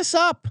 Start this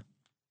up.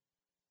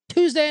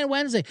 Tuesday and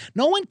Wednesday.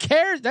 No one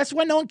cares. That's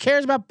when no one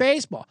cares about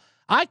baseball.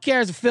 I care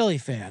as a Philly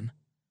fan.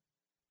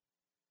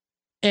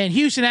 And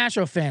Houston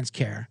Astro fans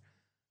care.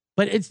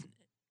 But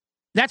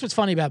that's what's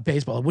funny about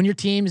baseball. When your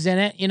team's in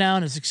it,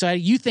 and it's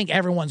exciting, you think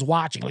everyone's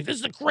watching. Like, this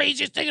is the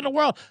craziest thing in the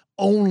world.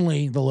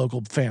 Only the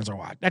local fans are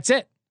watching. That's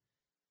it.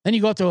 Then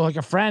you go up to like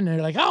a friend and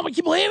they're like, oh, can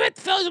you believe it?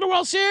 The Phillies in the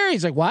World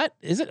Series. Like, what?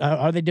 Is it?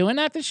 Are they doing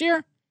that this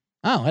year?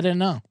 Oh, I didn't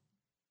know.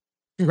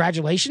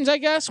 Congratulations, I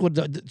guess.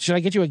 Should I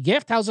get you a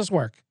gift? How's this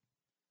work?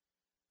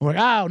 We're like,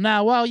 oh,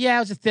 no. Well, yeah, it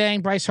was a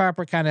thing. Bryce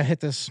Harper kind of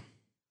hit this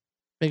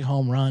big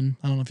home run.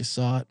 I don't know if you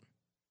saw it.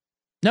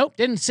 Nope,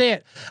 didn't see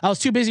it. I was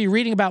too busy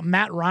reading about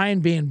Matt Ryan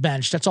being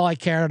benched. That's all I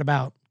cared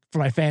about for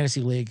my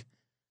fantasy league.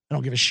 I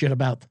don't give a shit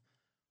about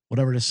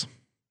whatever this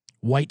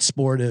white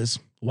sport is,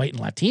 white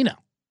and Latino.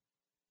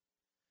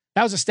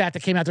 That was a stat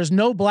that came out. There's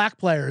no black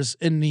players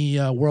in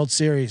the World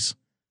Series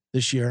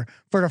this year.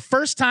 For the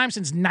first time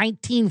since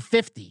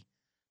 1950,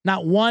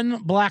 not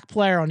one black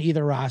player on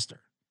either roster.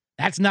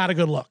 That's not a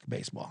good look,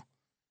 baseball.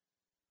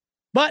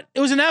 But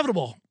it was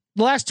inevitable.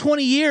 The last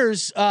 20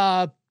 years,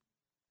 there's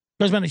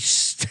been a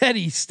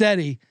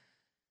steady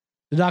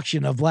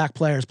deduction of black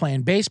players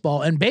playing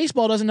baseball, and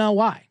baseball doesn't know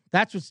why.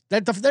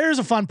 There's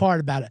a fun part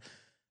about it.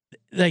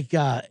 Like,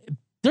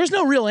 there's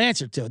no real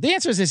answer to it. The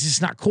answer is it's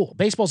just not cool.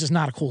 Baseball's just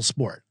not a cool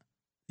sport.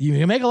 You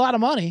can make a lot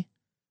of money,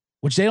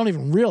 which they don't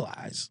even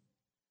realize,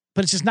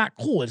 but it's just not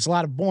cool. It's a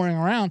lot of boring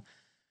around.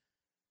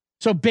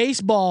 So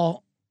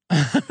baseball,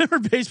 I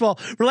remember baseball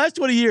for the last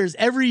 20 years,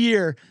 every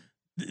year,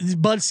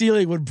 Bud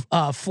Selig would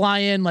fly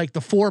in like the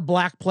 4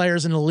 black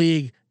players in the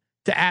league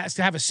to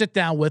have a sit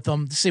down with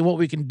them to see what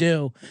we can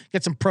do,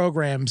 get some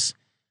programs.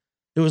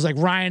 It was like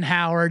Ryan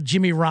Howard,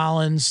 Jimmy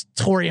Rollins,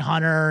 Torrey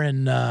Hunter,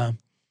 and I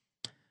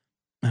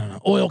don't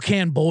know, Oil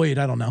Can Boyd.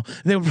 I don't know.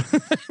 They were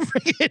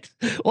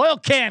Oil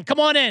Can, come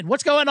on in.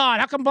 What's going on?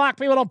 How come black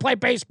people don't play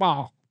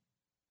baseball?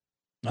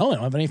 No, they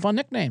don't have any fun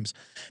nicknames.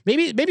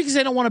 Maybe because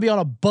they don't want to be on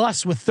a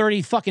bus with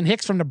 30 fucking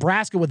hicks from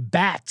Nebraska with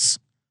bats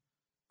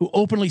who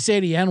openly say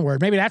the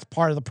N-word. Maybe that's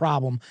part of the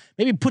problem.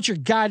 Maybe put your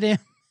goddamn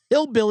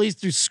hillbillies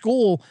through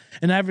school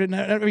and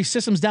every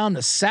system's down in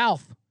the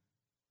South.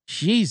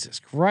 Jesus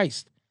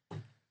Christ.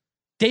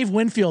 Dave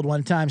Winfield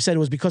one time said it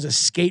was because of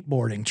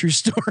skateboarding. True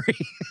story.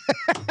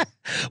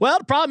 Well,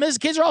 the problem is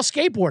kids are all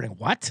skateboarding.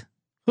 What?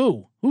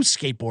 Who? Who's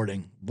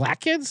skateboarding?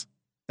 Black kids?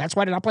 That's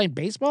why they're not playing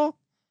baseball?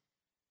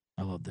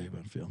 I love Dave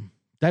Winfield.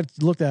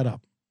 Look that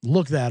up.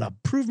 Look that up.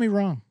 Prove me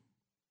wrong.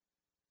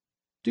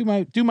 Do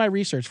my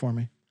research for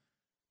me.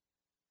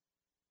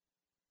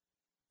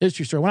 It's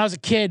true story. When I was a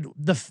kid,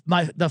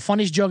 the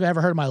funniest joke I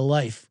ever heard in my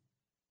life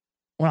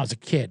when I was a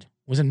kid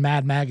was in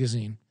Mad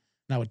Magazine.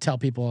 And I would tell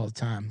people all the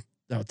time.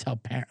 I would tell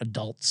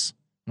adults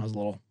when I was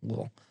a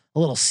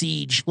little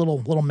siege,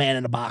 little man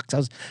in a box. I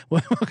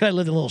lived in a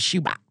little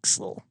shoebox,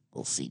 little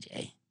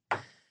CJ.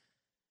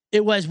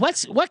 It was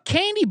what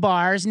candy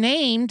bar is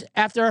named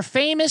after a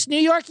famous New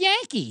York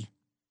Yankee?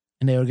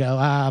 And they would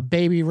go,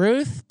 Baby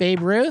Ruth.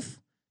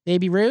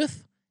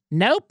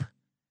 Nope.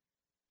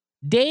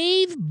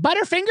 Dave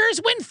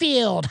Butterfingers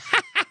Winfield.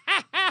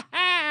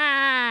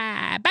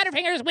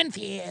 Butterfingers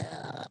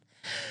Winfield.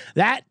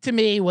 That to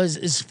me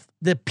is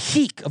the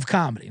peak of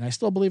comedy, and I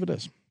still believe it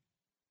is.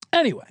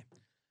 Anyway,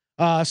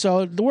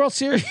 so the World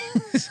Series.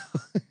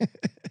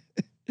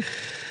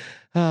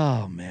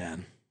 Oh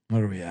man,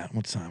 what are we at?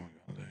 What time?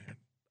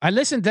 I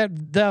listened to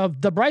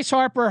the Bryce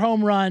Harper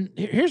home run.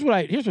 Here's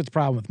what's the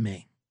problem with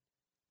me.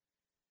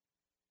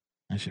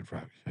 I should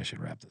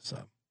wrap this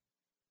up,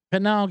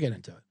 but now I'll get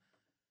into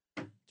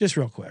it. Just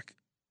real quick.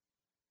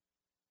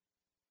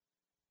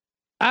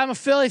 I'm a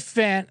Philly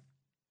fan,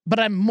 but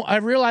I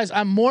realize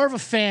I'm more of a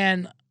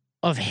fan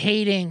of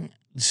hating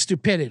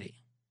stupidity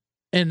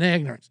and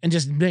ignorance and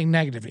just being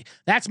negativity.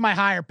 That's my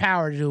higher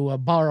power to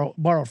borrow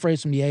a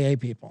phrase from the AA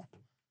people.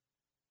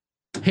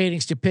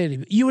 Hating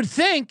stupidity. You would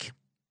think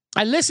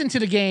I listened to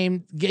the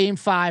game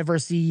 5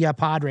 versus the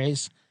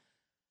Padres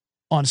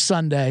on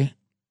Sunday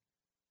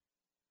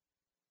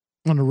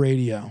on the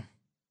radio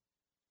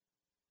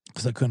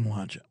because I couldn't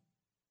watch it.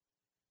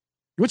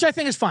 Which I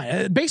think is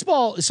fine.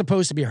 Baseball is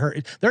supposed to be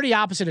heard. They're the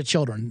opposite of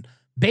children.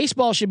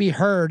 Baseball should be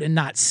heard and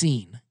not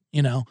seen.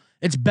 You know,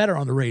 it's better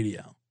on the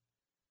radio.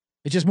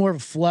 It's just more of a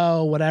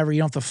flow, whatever.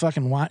 You don't have to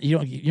fucking watch. You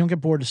don't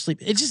get bored to sleep.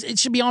 It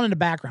should be on in the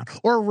background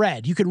or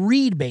read. You could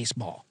read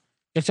baseball.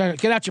 Get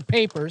out your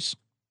papers.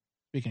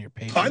 Speaking of your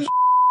papers. I'm the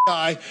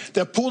guy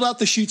that pulled out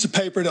the sheets of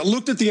paper, that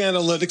looked at the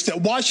analytics,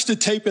 that watched the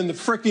tape in the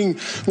freaking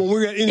when we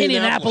were at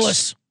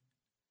Indianapolis.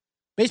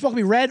 Baseball can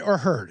be read or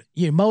heard.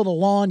 You mow the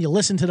lawn, you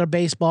listen to the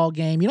baseball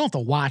game. You don't have to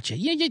watch it.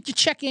 You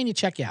check in, you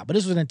check out. But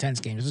this was an intense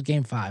game. This was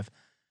game 5.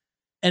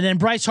 And then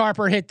Bryce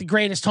Harper hit the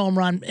greatest home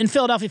run in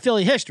Philadelphia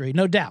Philly history,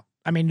 no doubt.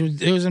 I mean,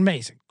 it was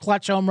amazing.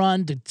 Clutch home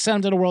run to send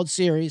him to the World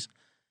Series.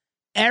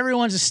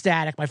 Everyone's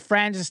ecstatic. My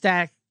friends are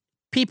ecstatic.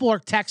 People are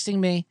texting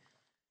me.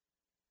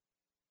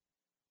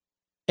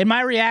 And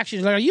my reaction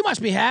is like, you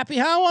must be happy.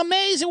 How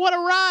amazing. What a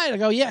ride. I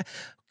go, yeah.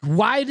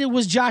 Why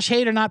was Josh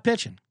Hader not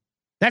pitching?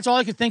 That's all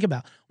I could think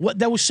about.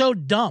 That was so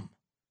dumb.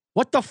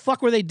 What the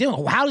fuck were they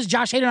doing? How does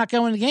Josh Hader not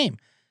go in the game?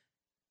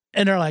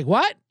 And they're like,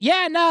 what?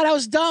 Yeah, no, that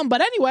was dumb.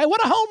 But anyway,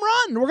 what a home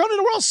run. We're going to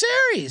the World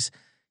Series.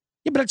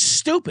 Yeah, but it's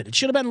stupid. It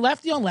should have been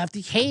lefty on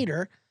lefty.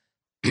 Hader.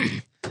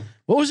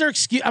 What was their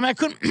excuse? I mean,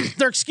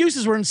 their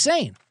excuses were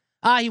insane.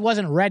 He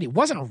wasn't ready.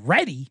 Wasn't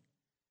ready?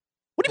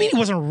 What do you mean he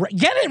wasn't ready?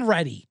 Get him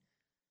ready.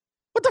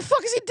 What the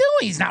fuck is he doing?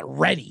 He's not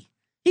ready.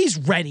 He's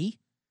ready.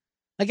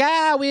 Like,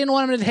 we didn't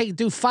want him to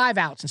do 5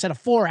 outs instead of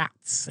 4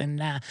 outs.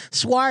 And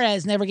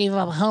Suarez never gave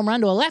up a home run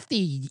to a lefty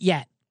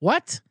yet.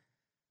 What?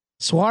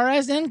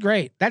 Suarez then?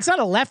 Great. That's not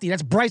a lefty.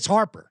 That's Bryce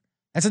Harper.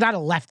 That's not a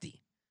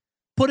lefty.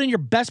 Put in your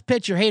best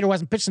pitcher. Hader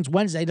wasn't pitched since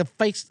Wednesday to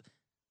face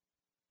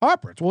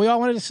Harper. It's what we all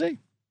wanted to see.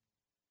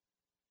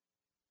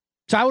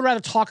 So I would rather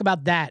talk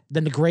about that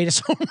than the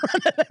greatest home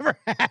run that ever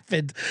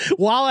happened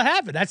while it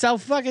happened. That's how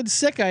fucking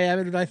sick I am.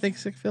 And I think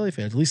sick Philly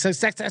fans. At least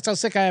that's how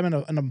sick I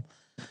am.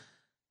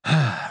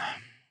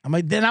 I'm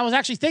like, then I was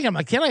actually thinking, I'm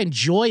like, can I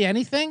enjoy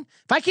anything?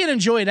 If I can't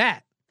enjoy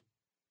that,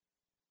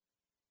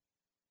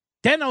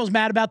 then I was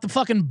mad about the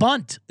fucking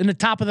bunt in the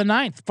top of the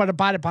ninth by the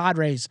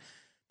Padres.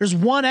 There's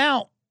one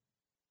out.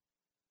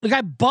 The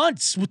guy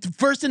bunts with the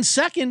first and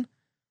second.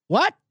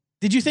 What?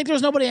 Did you think there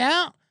was nobody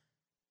out?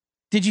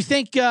 Did you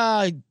think he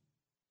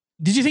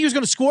was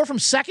going to score from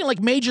second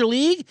like Major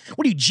League?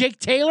 What are you, Jake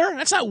Taylor?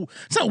 That's not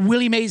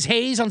Willie Mays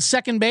Hayes on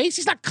second base.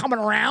 He's not coming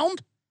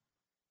around.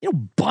 You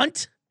know,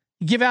 bunt.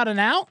 You give out an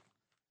out.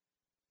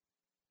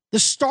 The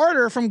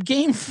starter from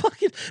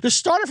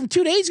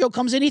 2 days ago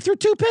comes in. He threw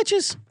 2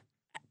 pitches.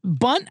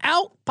 Bunt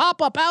out,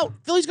 pop up out.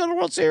 Phillies go to the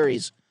World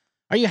Series.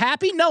 Are you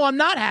happy? No, I'm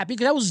not happy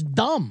because that was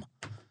dumb.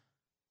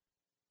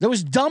 That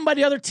was dumb by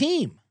the other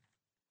team.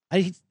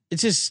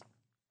 It's just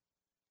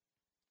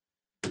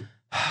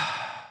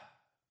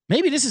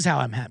maybe this is how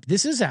I'm happy.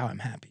 This is how I'm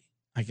happy,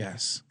 I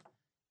guess.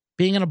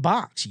 Being in a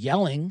box,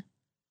 yelling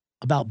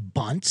about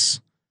bunts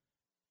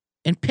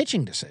and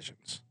pitching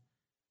decisions.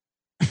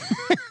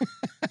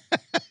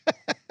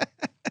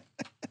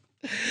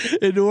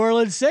 In New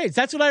Orleans Saints.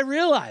 That's what I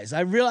realized. I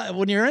realized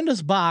when you're in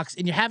this box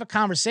and you have a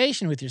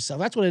conversation with yourself,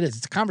 that's what it is.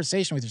 It's a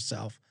conversation with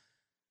yourself.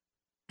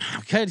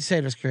 I could say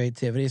there's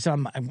creativity. So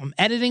I'm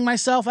editing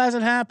myself as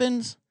it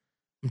happens.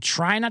 I'm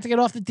trying not to get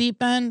off the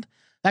deep end.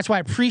 That's why I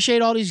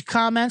appreciate all these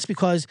comments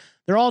because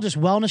they're all just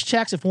wellness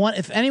checks.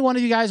 If any one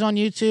of you guys on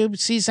YouTube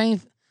sees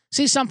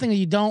something that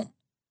you don't,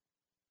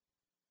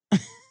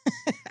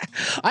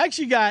 I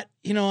actually got,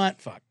 you know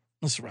what? Fuck.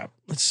 Let's wrap.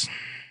 That's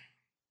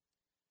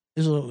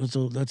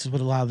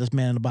what a lot of this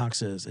man in the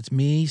box is. It's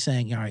me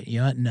saying, all right, you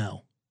know what?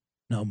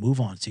 No,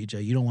 move on,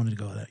 CJ. You don't want to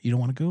go there. You don't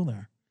want to go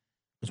there.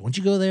 Because once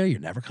you go there, you're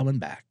never coming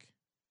back.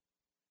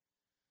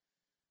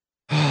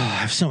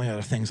 I have so many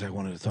other things I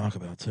wanted to talk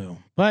about too.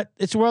 But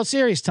it's World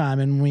Series time,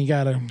 and we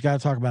gotta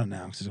talk about it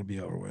now because it'll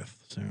be over with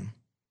soon.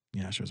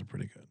 The Astros are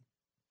pretty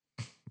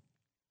good.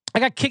 I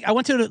got kicked. I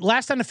went to the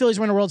last time the Phillies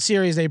won the World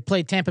Series. They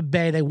played Tampa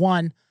Bay. They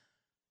won.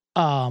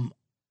 I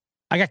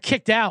got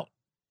kicked out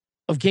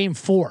of Game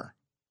 4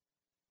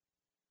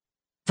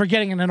 for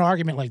getting in an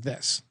argument like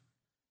this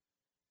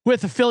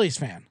with a Phillies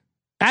fan.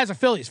 As a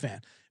Phillies fan,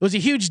 it was a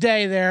huge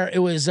day there. It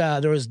was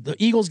there was the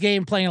Eagles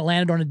game playing in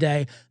Atlanta during the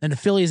day, and the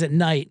Phillies at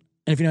night.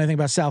 And if you know anything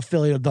about South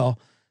Philly, the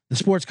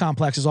sports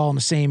complex is all in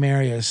the same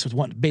areas. It's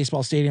one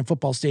baseball stadium,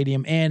 football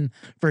stadium, and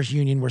First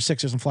Union where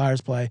Sixers and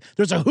Flyers play.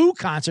 There's a Who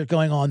concert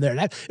going on there.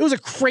 It was a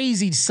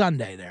crazy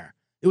Sunday there.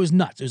 It was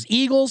nuts. It was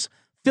Eagles,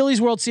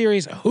 Phillies World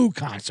Series, a Who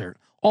concert,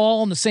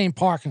 all in the same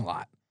parking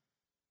lot.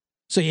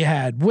 So you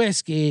had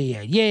whiskey, you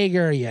had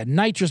Jaeger, you had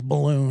nitrous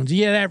balloons,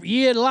 you had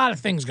a lot of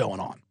things going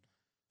on.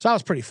 So I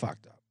was pretty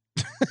fucked up.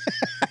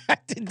 I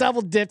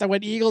double dipped. I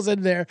went Eagles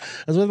in there.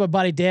 I was with my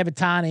buddy Dan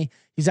Battani.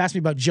 He's asked me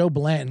about Joe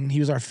Blanton. He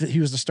was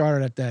the starter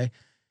that day.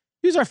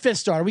 He was our 5th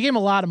starter. We gave him a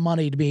lot of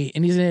money to be,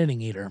 and he's an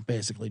inning eater,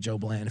 basically, Joe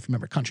Blanton. If you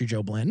remember, Country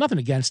Joe Blanton. Nothing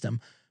against him.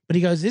 But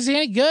he goes, is he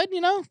any good?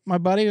 You know, my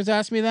buddy was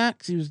asking me that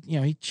because he was,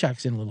 he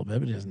checks in a little bit,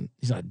 but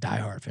he's not a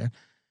diehard fan.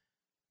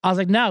 I was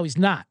like, no, he's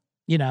not.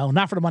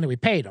 Not for the money we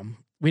paid him.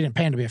 We didn't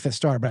pay him to be a 5th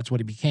starter, but that's what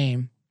he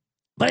became.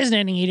 But he's an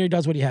inning eater. He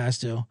does what he has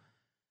to.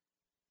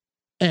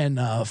 And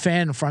a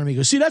fan in front of me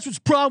goes, see, that's what's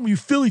the problem with you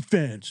Philly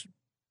fans.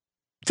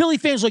 Philly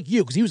fans like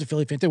you, because he was a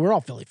Philly fan too. We're all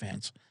Philly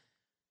fans.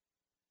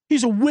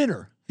 He's a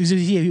winner.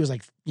 He was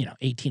like,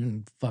 18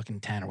 and fucking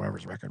 10 or whatever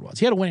his record was.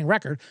 He had a winning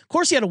record. Of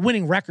course he had a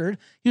winning record.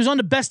 He was on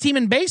the best team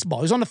in baseball.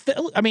 He was on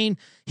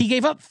he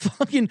gave up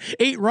fucking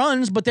 8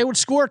 runs, but they would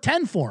score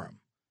 10 for him.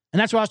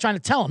 And that's what I was trying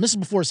to tell him. This is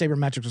before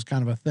sabermetrics was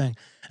kind of a thing.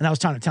 And I was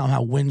trying to tell him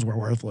how wins were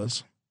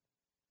worthless.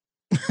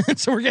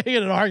 So we're getting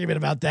in an argument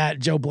about that,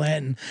 Joe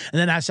Blanton. And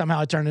then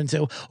I turned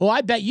into,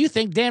 I bet you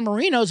think Dan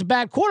Marino's a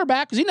bad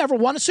quarterback because he never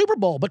won a Super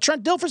Bowl, but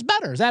Trent Dilfer's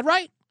better. Is that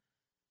right?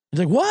 He's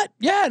like, what?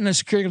 Yeah. And the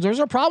security goes, there's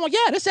a problem. Like,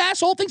 yeah, this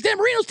asshole thinks Dan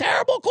Marino's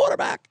terrible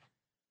quarterback.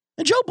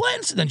 And Joe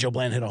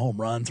Blanton hit a home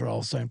run. They're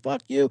all saying,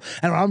 fuck you.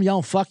 And I'm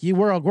yelling, fuck you.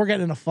 We're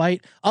getting in a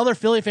fight. Other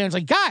Philly fans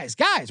like, guys,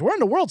 we're in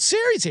the World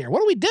Series here.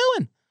 What are we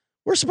doing?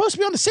 We're supposed to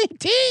be on the same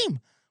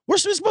team. We're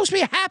supposed to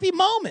be a happy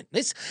moment.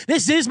 This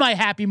is my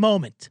happy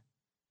moment.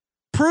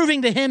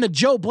 Proving to him that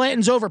Joe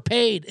Blanton's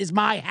overpaid is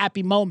my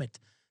happy moment.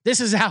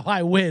 This is how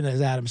I win,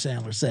 as Adam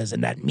Sandler says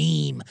in that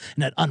meme, in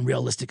that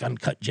unrealistic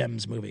Uncut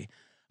Gems movie.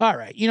 All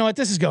right. You know what?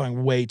 This is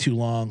going way too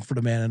long for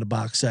the Man in the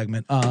Box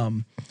segment.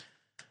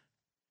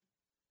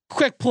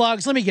 Quick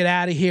plugs. Let me get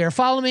out of here.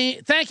 Follow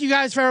me. Thank you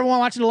guys for everyone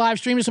watching the live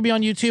stream. This will be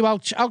on YouTube.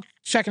 I'll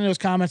check into those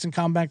comments and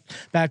come back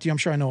to you. I'm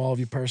sure I know all of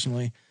you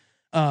personally.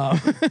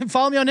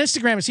 Follow me on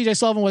Instagram at CJ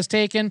Sullivan Was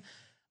Taken.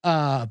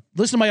 Listen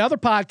to my other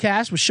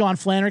podcast with Sean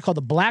Flannery called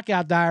The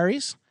Blackout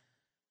Diaries.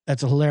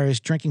 That's a hilarious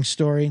drinking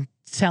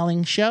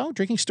storytelling show.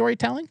 Drinking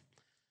storytelling?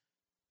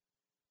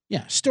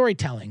 Yeah,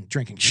 storytelling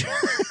drinking show.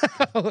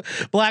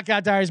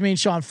 Blackout Diaries, me and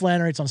Sean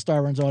Flannery. It's on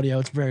Starburns Audio.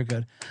 It's very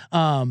good.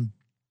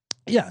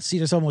 Yeah,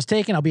 Cedars almost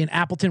taken. I'll be in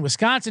Appleton,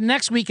 Wisconsin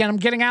next weekend. I'm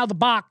getting out of the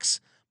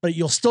box, but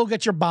you'll still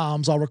get your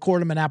bombs. I'll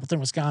record them in Appleton,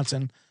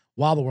 Wisconsin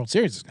while the World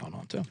Series is going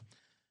on too.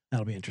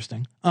 That'll be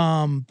interesting.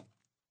 Yeah,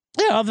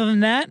 other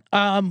than that,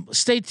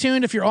 stay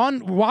tuned. If you're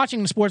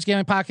watching the Sports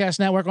Gambling Podcast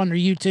Network on their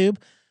YouTube,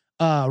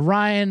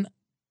 Ryan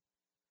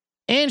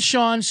and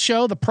Sean's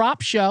show, The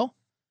Prop Show,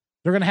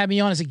 they're going to have me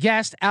on as a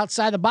guest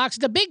outside the box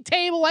at the big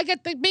table. I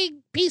get the big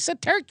piece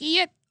of turkey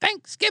at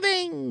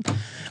Thanksgiving.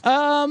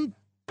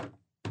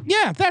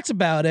 Yeah, that's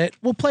about it.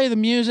 We'll play the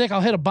music.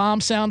 I'll hit a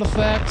bomb sound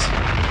effect.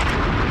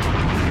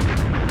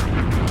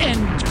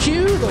 And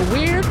cue the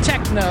weird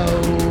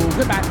techno.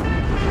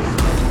 Goodbye.